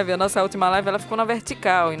fazer a live. A nossa última live ela ficou na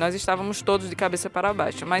vertical e nós estávamos todos de cabeça para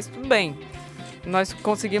baixo, mas tudo bem, nós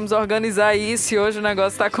conseguimos organizar isso e hoje o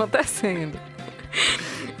negócio está acontecendo.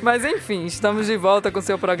 Mas enfim, estamos de volta com o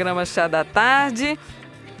seu programa Chá da Tarde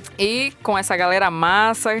e com essa galera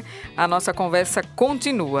massa a nossa conversa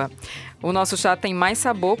continua. O nosso chá tem mais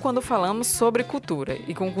sabor quando falamos sobre cultura.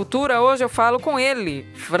 E com cultura hoje eu falo com ele,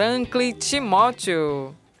 Franklin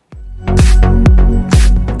Timóteo.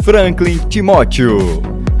 Franklin Timóteo.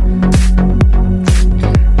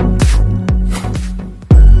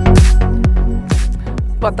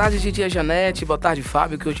 Boa tarde, titia Janete. Boa tarde,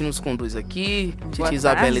 Fábio, que hoje nos conduz aqui. Titia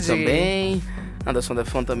Isabelle também. Anderson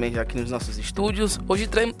Defon também já aqui nos nossos estúdios. Hoje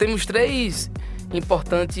temos 3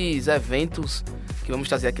 importantes eventos que vamos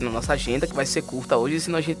trazer aqui na nossa agenda, que vai ser curta hoje,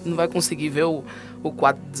 senão a gente não vai conseguir ver o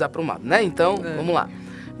quadro Desaprumado, né? Então, vamos lá.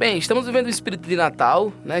 Bem, estamos vivendo o espírito de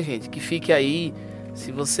Natal, né, gente? Que fique aí,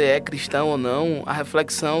 se você é cristão ou não, a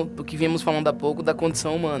reflexão do que viemos falando há pouco da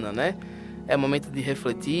condição humana, né? É momento de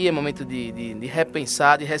refletir, é momento de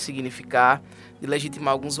repensar, de ressignificar, de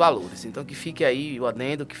legitimar alguns valores. Então, que fique aí o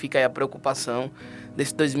adendo, que fique aí a preocupação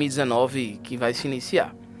desse 2019 que vai se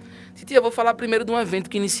iniciar. Titia, eu vou falar primeiro de um evento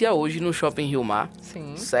que inicia hoje no Shopping Rio Mar.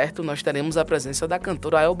 Sim. Certo? Nós teremos a presença da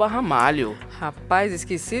cantora Elba Ramalho. Rapaz,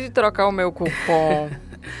 esqueci de trocar o meu cupom.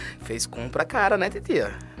 Fez compra cara, né,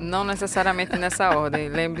 titia? Não necessariamente nessa ordem.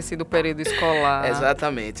 Lembre-se do período escolar.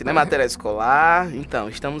 Exatamente, né? Material escolar. Então,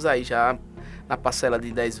 estamos aí já na parcela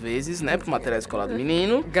de 10 vezes, né? Pro material escolar do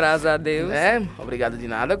menino. Graças a Deus. Obrigado de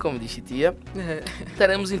nada, como disse tia.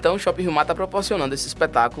 Teremos, então, o Shopping Rio Mar tá proporcionando esse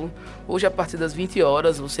espetáculo. Hoje, a partir das 20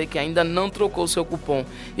 horas, você que ainda não trocou o seu cupom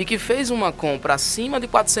e que fez uma compra acima de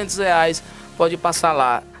R$400, pode passar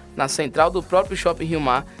lá na central do próprio Shopping Rio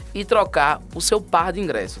Mar e trocar o seu par de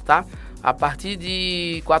ingresso, tá? A partir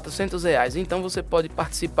de R$400. Então, você pode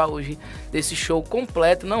participar hoje desse show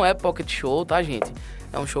completo. Não é pocket show, tá, gente?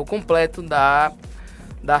 É um show completo da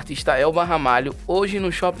artista Elba Ramalho, hoje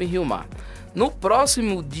no Shopping Rio Mar. No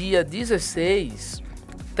próximo dia 16,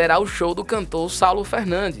 terá o show do cantor Saulo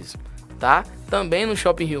Fernandes, tá? também no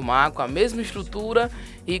Shopping Rio Mar, com a mesma estrutura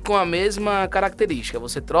e com a mesma característica.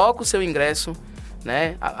 Você troca o seu ingresso,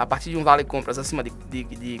 né, a partir de um vale-compras acima de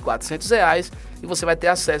R$400 e você vai ter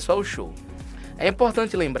acesso ao show. É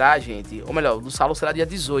importante lembrar, gente, ou melhor, o salão será dia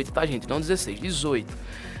 18, tá, gente? Não 16, 18.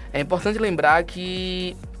 É importante lembrar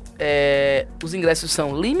que os ingressos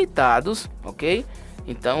são limitados, ok?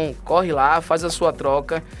 Então, corre lá, faz a sua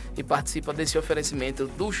troca e participa desse oferecimento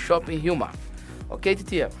do Shopping Rio Mar. Ok,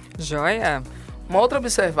 titia? Joia! Uma outra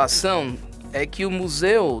observação é que o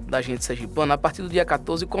Museu da Gente Sergipana, a partir do dia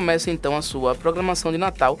 14, começa então a sua programação de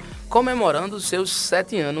Natal, comemorando os seus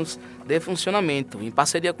 7 anos de funcionamento, em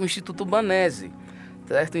parceria com o Instituto Banese,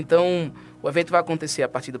 certo? Então, o evento vai acontecer a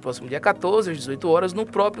partir do próximo dia 14, às 18 horas, no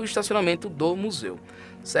próprio estacionamento do museu,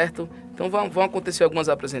 certo? Então, vão acontecer algumas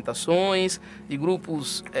apresentações de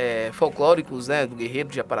grupos folclóricos, né, do Guerreiro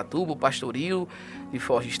de Aparatuba, o Pastoril, de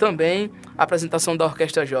Forges também, a apresentação da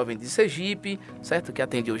Orquestra Jovem de Sergipe, certo? Que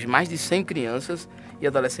atende hoje mais de 100 crianças e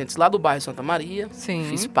adolescentes lá do bairro Santa Maria. Sim.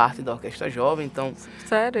 Fiz parte da Orquestra Jovem, então...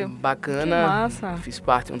 Sério? Bacana. Que massa. Fiz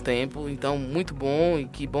parte um tempo, então muito bom e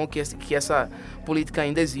que bom que essa política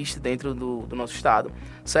ainda existe dentro do nosso estado,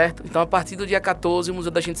 certo? Então, a partir do dia 14, o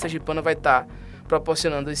Museu da Gente Sergipana vai estar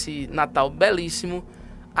proporcionando esse Natal belíssimo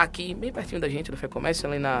aqui, bem pertinho da gente, no FEComércio,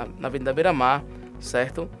 ali na Avenida Beira Mar,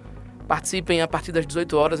 certo? Participem a partir das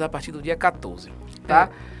 18 horas, a partir do dia 14, tá?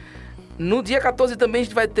 No dia 14 também a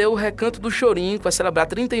gente vai ter o Recanto do Chorinho, que vai celebrar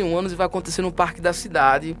 31 anos e vai acontecer no Parque da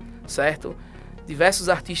Cidade, certo? Diversos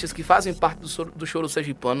artistas que fazem parte do choro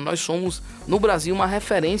sergipano. Nós somos, no Brasil, uma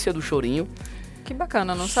referência do chorinho. Que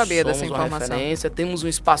bacana, não sabia dessa informação. Somos uma referência, temos um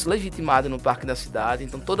espaço legitimado no Parque da Cidade.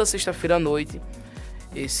 Então, toda sexta-feira à noite,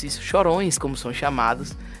 esses chorões, como são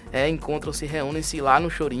chamados, encontram-se, reúnem-se lá no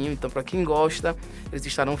chorinho. Então, para quem gosta, eles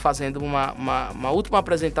estarão fazendo uma última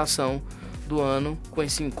apresentação do ano com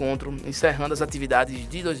esse encontro, encerrando as atividades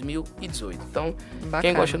de 2018. Então, bacana.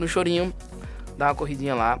 Quem gosta do chorinho, dá uma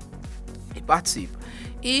corridinha lá e participa.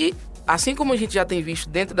 E assim como a gente já tem visto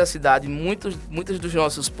dentro da cidade muitos dos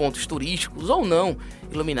nossos pontos turísticos ou não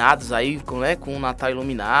iluminados aí, com o Natal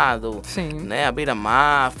iluminado, né, a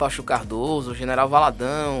Beira-Mar, Fausto Cardoso, General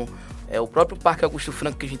Valadão, o próprio Parque Augusto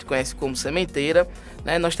Franco, que a gente conhece como Sementeira,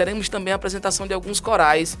 né, nós teremos também a apresentação de alguns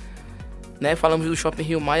corais, né, falamos do Shopping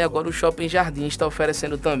Rio Mar e agora o Shopping Jardim está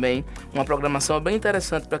oferecendo também uma programação bem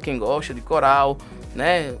interessante para quem gosta de coral,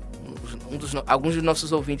 né? Alguns dos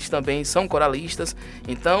nossos ouvintes também são coralistas.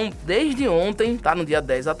 Então, desde ontem, tá, no dia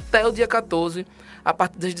 10 até o dia 14, a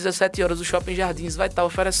partir das 17 horas, o Shopping Jardins vai estar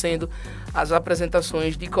oferecendo as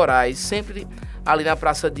apresentações de corais, sempre ali na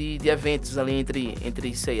praça de eventos, ali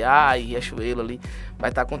entre C&A e Riachuelo, ali, vai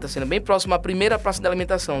estar acontecendo bem próximo à primeira praça de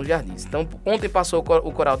alimentação dos Jardins. Então, ontem passou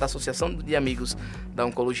o coral da Associação de Amigos da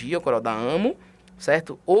Oncologia, o coral da AMO,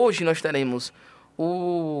 certo? Hoje nós teremos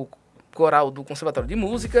o coral do Conservatório de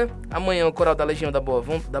Música, amanhã o coral da Legião da Boa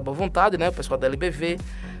Vontade, né, o pessoal da LBV,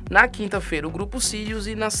 na quinta-feira o Grupo Sírios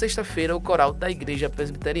e na sexta-feira o coral da Igreja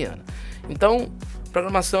Presbiteriana. Então,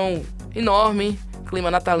 programação enorme,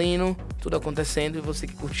 clima natalino, tudo acontecendo, e você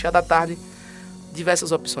que curte Chá da Tarde,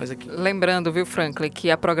 diversas opções aqui. Lembrando, viu, Franklin,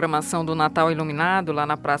 que a programação do Natal Iluminado lá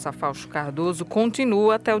na Praça Fausto Cardoso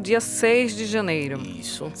continua até o dia 6 de janeiro.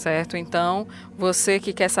 Isso. Certo? Então, você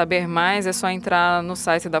que quer saber mais, é só entrar no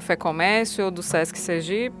site da FEComércio ou do Sesc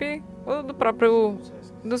Sergipe ou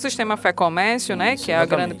do Sistema FEComércio, né? Isso,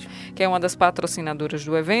 que é uma das patrocinadoras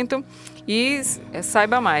do evento. E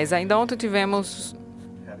saiba mais. Ainda ontem tivemos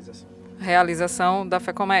realização da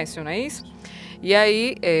FEComércio, não é isso? E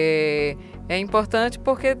aí, é importante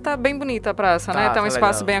porque tá bem bonita a praça, né? Tá um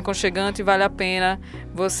espaço legal, bem aconchegante, vale a pena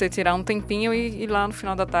você tirar um tempinho e ir lá no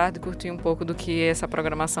final da tarde curtir um pouco do que essa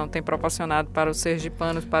programação tem proporcionado para os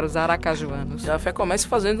sergipanos, para os aracajuanos. Já a FEComércio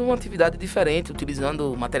fazendo uma atividade diferente,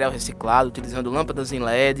 utilizando material reciclado, utilizando lâmpadas em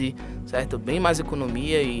LED, certo? Bem mais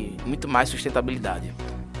economia e muito mais sustentabilidade.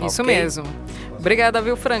 Isso mesmo. Obrigada,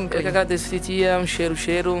 viu, Franklin? Eu que agradeço, tia. Um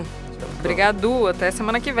cheiro. Obrigado, até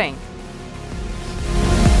semana que vem.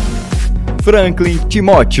 Franklin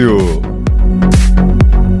Timóteo.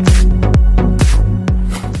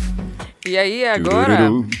 E aí, agora?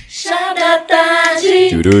 Chá da tarde.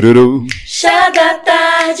 Chá da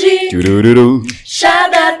tarde. Chá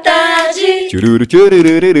da tarde.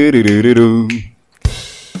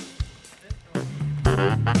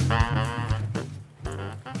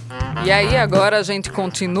 E aí, agora a gente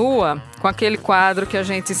continua com aquele quadro que a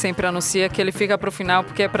gente sempre anuncia, que ele fica pro final,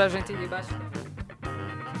 porque é pra gente rir bastante.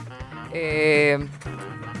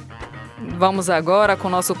 Vamos agora com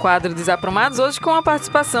o nosso quadro Desaprumados, hoje com a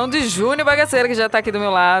participação de Júnior Bagaceira, que já está aqui do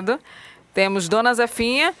meu lado. temos Dona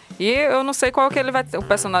Zefinha e eu não sei qual que o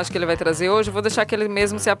personagem que ele vai trazer hoje, eu vou deixar que ele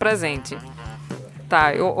mesmo se apresente.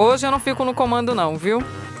 Tá, hoje eu não fico no comando não, viu?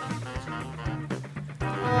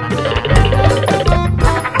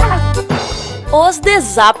 Os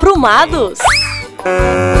Desaprumados.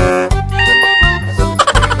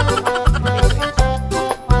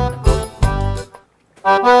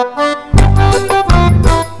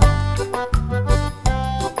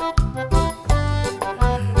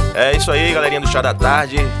 É isso aí, galerinha do Chá da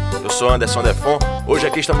Tarde. Eu sou Anderson Defon. Hoje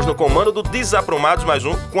aqui estamos no comando do Desaprumados, mais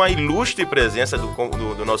um, com a ilustre presença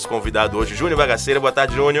do nosso convidado hoje, Júnior Bagaceira. Boa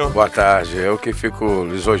tarde, Júnior. Boa tarde. Eu que fico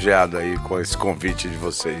lisonjeado aí com esse convite de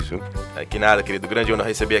vocês, viu? É que nada, querido. Grande honra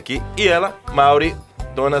receber aqui. E ela, Maury,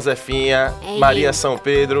 Dona Zefinha, Maria São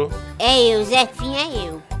Pedro. É eu, Zefinha é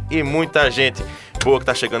eu. E muita gente boa que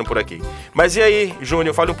tá chegando por aqui. Mas e aí,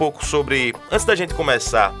 Júnior, fale um pouco sobre... Antes da gente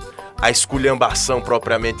começar a esculhambação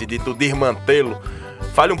propriamente dito, desmantê-lo,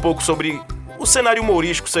 fale um pouco sobre o cenário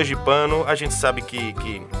humorístico sergipano. A gente sabe que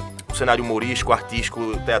o cenário humorístico,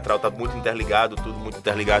 artístico, teatral está muito interligado, tudo muito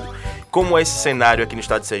interligado. Como é esse cenário aqui no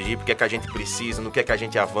estado de Sergipe? O que é que a gente precisa? No que é que a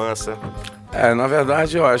gente avança? Na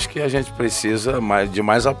verdade, eu acho que a gente precisa de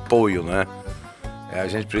mais apoio, né? A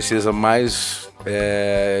gente precisa mais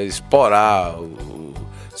explorar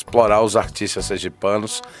os artistas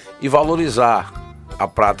sergipanos e valorizar a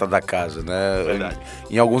prata da casa, né? Verdade.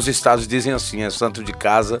 Em alguns estados dizem assim, santo de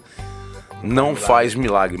casa não faz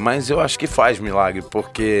milagre, mas eu acho que faz milagre,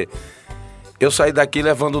 porque eu saí daqui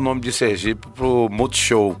levando o nome de Sergipe pro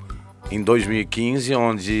Multishow em 2015,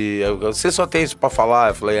 onde você só tem isso pra falar?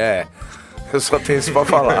 Eu falei, eu só tenho isso pra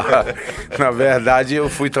falar. Na verdade, eu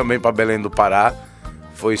fui também para Belém do Pará.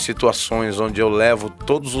 Foi situações onde eu levo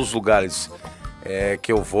todos os lugares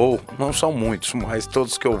que eu vou, não são muitos, mas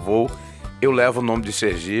todos que eu vou, eu levo o nome de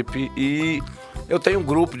Sergipe. E eu tenho um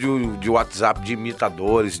grupo de WhatsApp de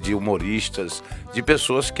imitadores, de humoristas, de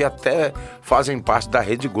pessoas que até fazem parte da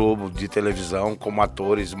Rede Globo de televisão, como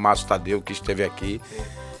atores, Márcio Tadeu, que esteve aqui.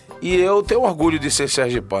 E eu tenho orgulho de ser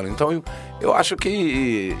sergipano. Então eu acho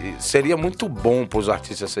que seria muito bom para os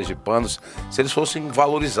artistas sergipanos se eles fossem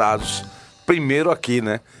valorizados primeiro aqui,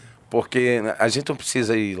 né? Porque a gente não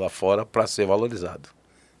precisa ir lá fora para ser valorizado.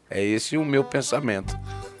 É esse o meu pensamento.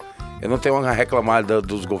 Eu não tenho a reclamar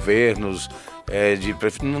dos governos, de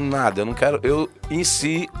prefeitura, nada. Eu não quero, em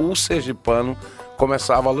si, o sergipano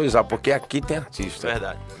começar a valorizar, porque aqui tem artista.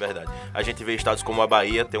 Verdade, verdade. A gente vê estados como a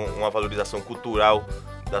Bahia, tem uma valorização cultural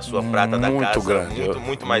da sua prata da casa. Muito grande.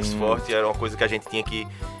 Muito mais forte. Era uma coisa que a gente tinha que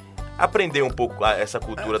aprender um pouco essa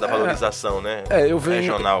cultura da valorização, né?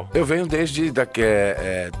 Regional. Eu venho desde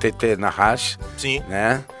TT Narrache, sim,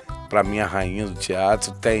 né? Pra mim, a rainha do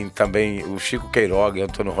teatro. Tem também o Chico Queiroga e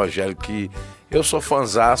Antônio Rogério, que eu sou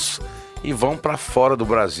fãzaço, e vão pra fora do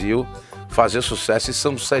Brasil fazer sucesso, e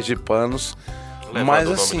são sergipanos. Mas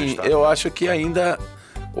assim, eu acho que ainda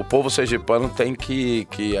o povo sergipano tem que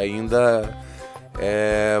ainda,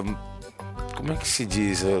 como é que se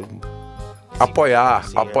diz?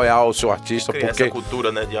 Apoiar o seu artista, porque essa cultura,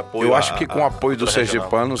 né, de apoio. Eu acho que com o apoio dos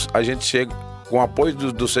sergipanos, a gente chega, com o apoio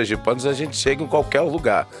dos sergipanos, a gente chega em qualquer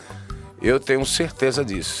lugar. Eu tenho certeza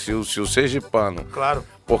disso. Se o sergipano... Claro.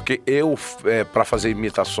 Porque para fazer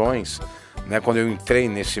imitações, né, quando eu entrei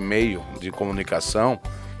nesse meio de comunicação,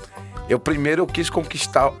 eu quis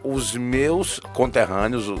conquistar os meus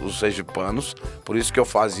conterrâneos, os sergipanos, por isso que eu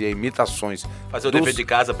fazia imitações. Fazer o dever de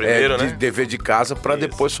casa primeiro, né? Dever de casa, para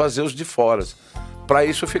depois fazer os de fora. Para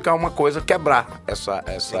isso ficar uma coisa, quebrar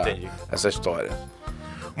essa história.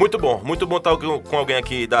 Muito bom estar com alguém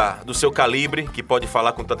aqui do seu calibre, que pode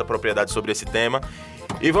falar com tanta propriedade sobre esse tema.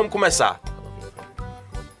 E vamos começar.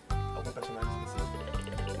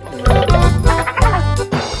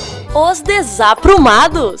 Os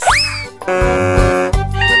Desaprumados.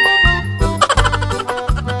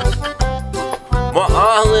 Boa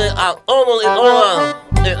tarde a todos e todas.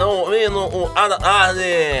 Estão ouvindo o Chá da Tarde,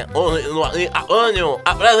 hoje no Anânio,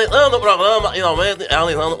 apresentando o programa, finalmente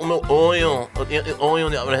realizando o meu sonho. Eu tinha esse sonho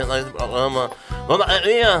de apresentar esse programa. Dona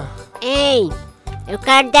Elinha. Ei, eu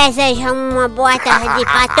quero desejar uma boa tarde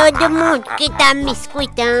pra todo mundo que tá me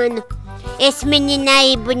escutando. Esse menino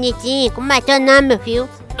aí bonitinho, como é teu nome, filho?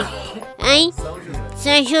 Hein?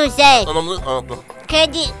 São José. O nome do santo.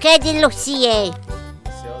 Que de Lucier?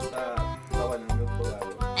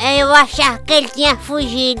 Eu achava que ele tinha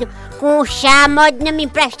fugido com o chá, mas não me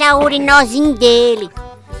emprestar o urinolzinho dele.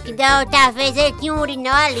 Que da outra vez ele tinha um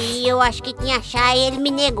urinol ali, eu acho que tinha chá e ele me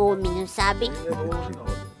negou, menino, sabe?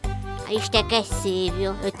 Isto é que é ser,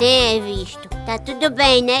 viu? Eu tenho visto. Tá tudo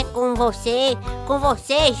bem, né? Com você,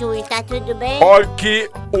 Júnior, tá tudo bem? Olha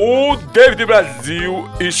que o David Brasil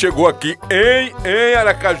e chegou aqui em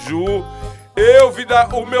Aracaju. Eu vim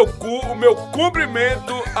dar o meu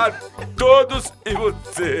cumprimento a todos e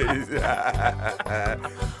vocês.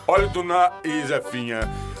 Olha, dona Isafinha,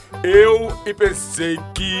 eu pensei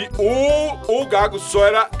que o gago só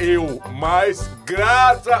era eu, mas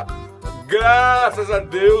graças a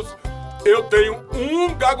Deus eu tenho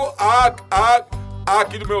um gago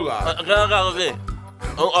aqui do meu lado.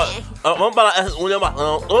 Vamos falar essa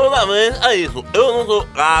ulhamação. Toda vez é isso. Eu não sou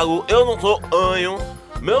gago, eu não sou anho.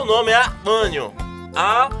 Meu nome é Afânio.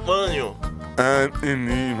 Afânio. É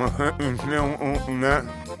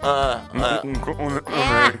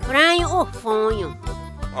Afrânio ou Fonho?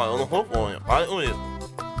 Eu não sou Fonho. Fale com isso.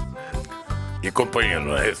 E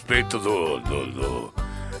companheiro, a respeito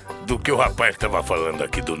do que o rapaz estava falando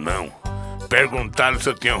aqui do não, perguntaram se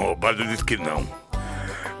eu tinha roubado, eu disse que não.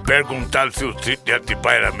 Perguntaram se o sítio de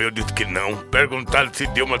Atibaia era meu, eu disse que não. Perguntaram se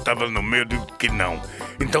Dilma estava no meio, eu disse que não.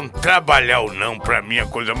 Então trabalhar ou não, pra mim, é a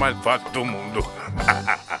coisa mais fácil do mundo.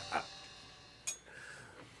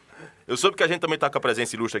 Eu soube que a gente também tá com a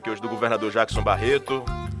presença ilustre aqui hoje do governador Jackson Barreto.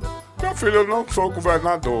 Meu filho, eu não sou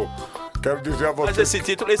governador. Quero dizer a você... Mas esse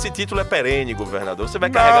título é perene, governador. Você vai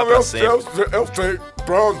carregar pra sempre. Eu sei.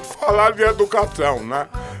 Pronto, falar de educação, né?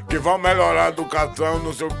 Que vão melhorar a educação,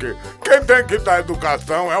 não sei o quê. Quem tem que dar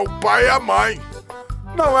educação é o pai e a mãe.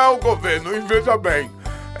 Não é o governo, e veja bem.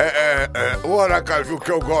 O Aracaju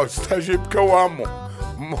que eu gosto, Sergipe que eu amo.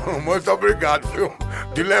 Muito obrigado, viu?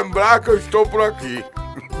 De lembrar que eu estou por aqui.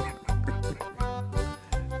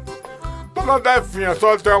 Dona Definha,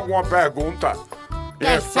 só tem alguma pergunta?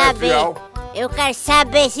 Quer saber? Eu quero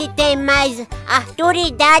saber se tem mais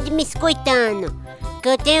autoridade me escutando. Que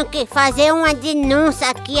eu tenho que fazer uma denúncia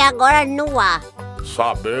aqui agora no ar.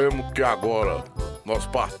 Sabemos que agora nós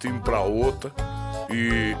partimos para outra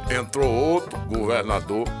e entrou outro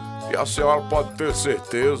governador e a senhora pode ter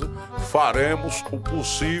certeza, faremos o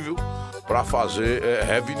possível para fazer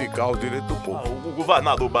reivindicar o direito do povo. O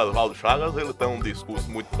governador Basivaldo Chagas, ele tem um discurso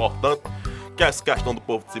muito importante, que é essa questão do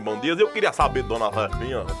povo de Simão Dias. Eu queria saber, dona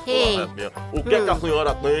Zefinha, o que é que a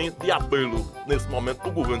senhora tem de apelo nesse momento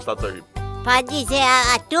pro governo do estado de Sergipe? Pra dizer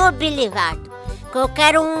a tu, Bilivato, que eu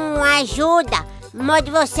quero uma ajuda, modo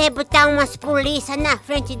de você botar umas polícias na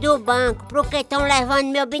frente do banco, porque estão levando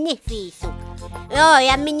meu benefício. E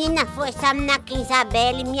a menina foi, sabe, na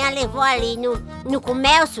Isabelle, me levou ali no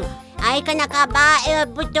comércio. Aí quando acabar, eu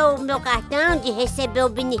botou o meu cartão de receber o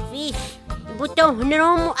benefício, botou o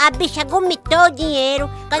número, a bicha gomitou o dinheiro.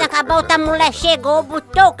 Quando acabou, outra mulher chegou,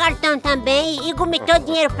 botou o cartão também e gomitou o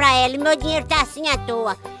dinheiro pra ela. E meu dinheiro tá assim à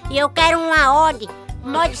toa. E eu quero uma ordem,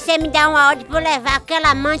 pode você me dar uma ordem pra eu levar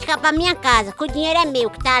aquela mancha pra minha casa, que o dinheiro é meu,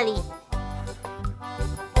 que tá ali.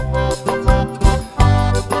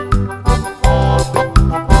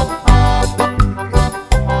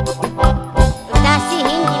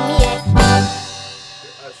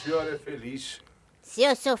 A senhora é feliz? Se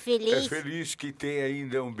eu sou feliz... É feliz que tem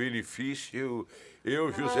ainda um benefício.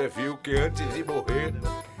 Eu, José, viu que antes de morrer,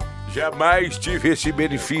 jamais tive esse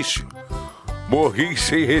benefício. Morri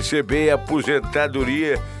sem receber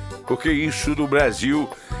aposentadoria, porque isso no Brasil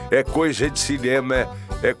é coisa de cinema,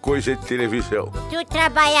 é coisa de televisão. Tu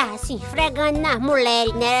trabalhava assim, esfregando nas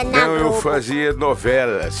mulheres, né? Não, eu fazia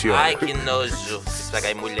novela, senhora. Ai, que nojo,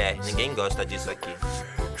 esfregar em mulher. Ninguém gosta disso aqui.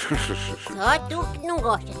 Só tu que não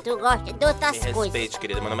gosta, tu gosta de outras coisas. Me respeite,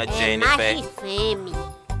 querida, meu nome é Jennifer. Macho e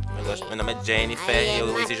fêmea. Meu nome é Jennifer e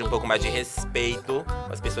eu exijo um pouco mais de respeito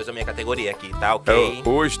às pessoas da minha categoria aqui, tá ok?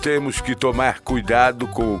 Hoje temos que tomar cuidado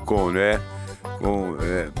com o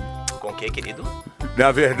quê, querido?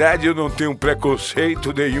 Na verdade, eu não tenho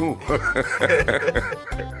preconceito nenhum.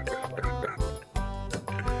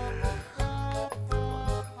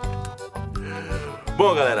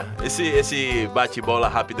 Bom, galera, esse bate-bola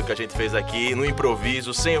rápido que a gente fez aqui, no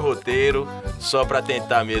improviso, sem roteiro, só pra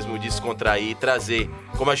tentar mesmo descontrair, trazer,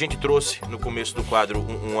 como a gente trouxe no começo do quadro,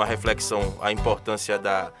 uma reflexão, a importância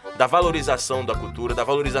da valorização da cultura, da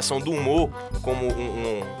valorização do humor como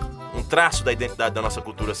um traço da identidade da nossa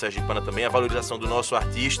cultura sergipana também, a valorização do nosso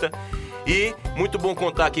artista. E muito bom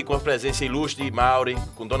contar aqui com a presença ilustre de Maury,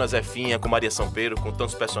 com Dona Zefinha, com Maria São Pedro, com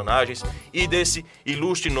tantos personagens, e desse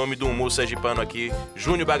ilustre nome do humor sergipano aqui,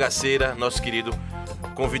 Júnior Bagaceira, nosso querido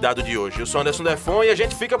convidado de hoje. Eu sou Anderson Defon e a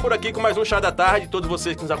gente fica por aqui com mais um Chá da Tarde. Todos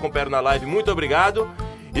vocês que nos acompanham na live, muito obrigado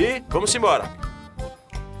e vamos embora.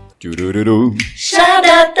 Chá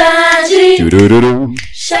da Tarde.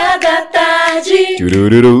 Chá da tarde.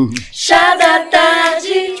 Churururu. Chá da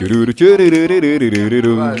tarde. Chururu,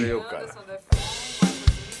 chururururururu. Valeu, cara.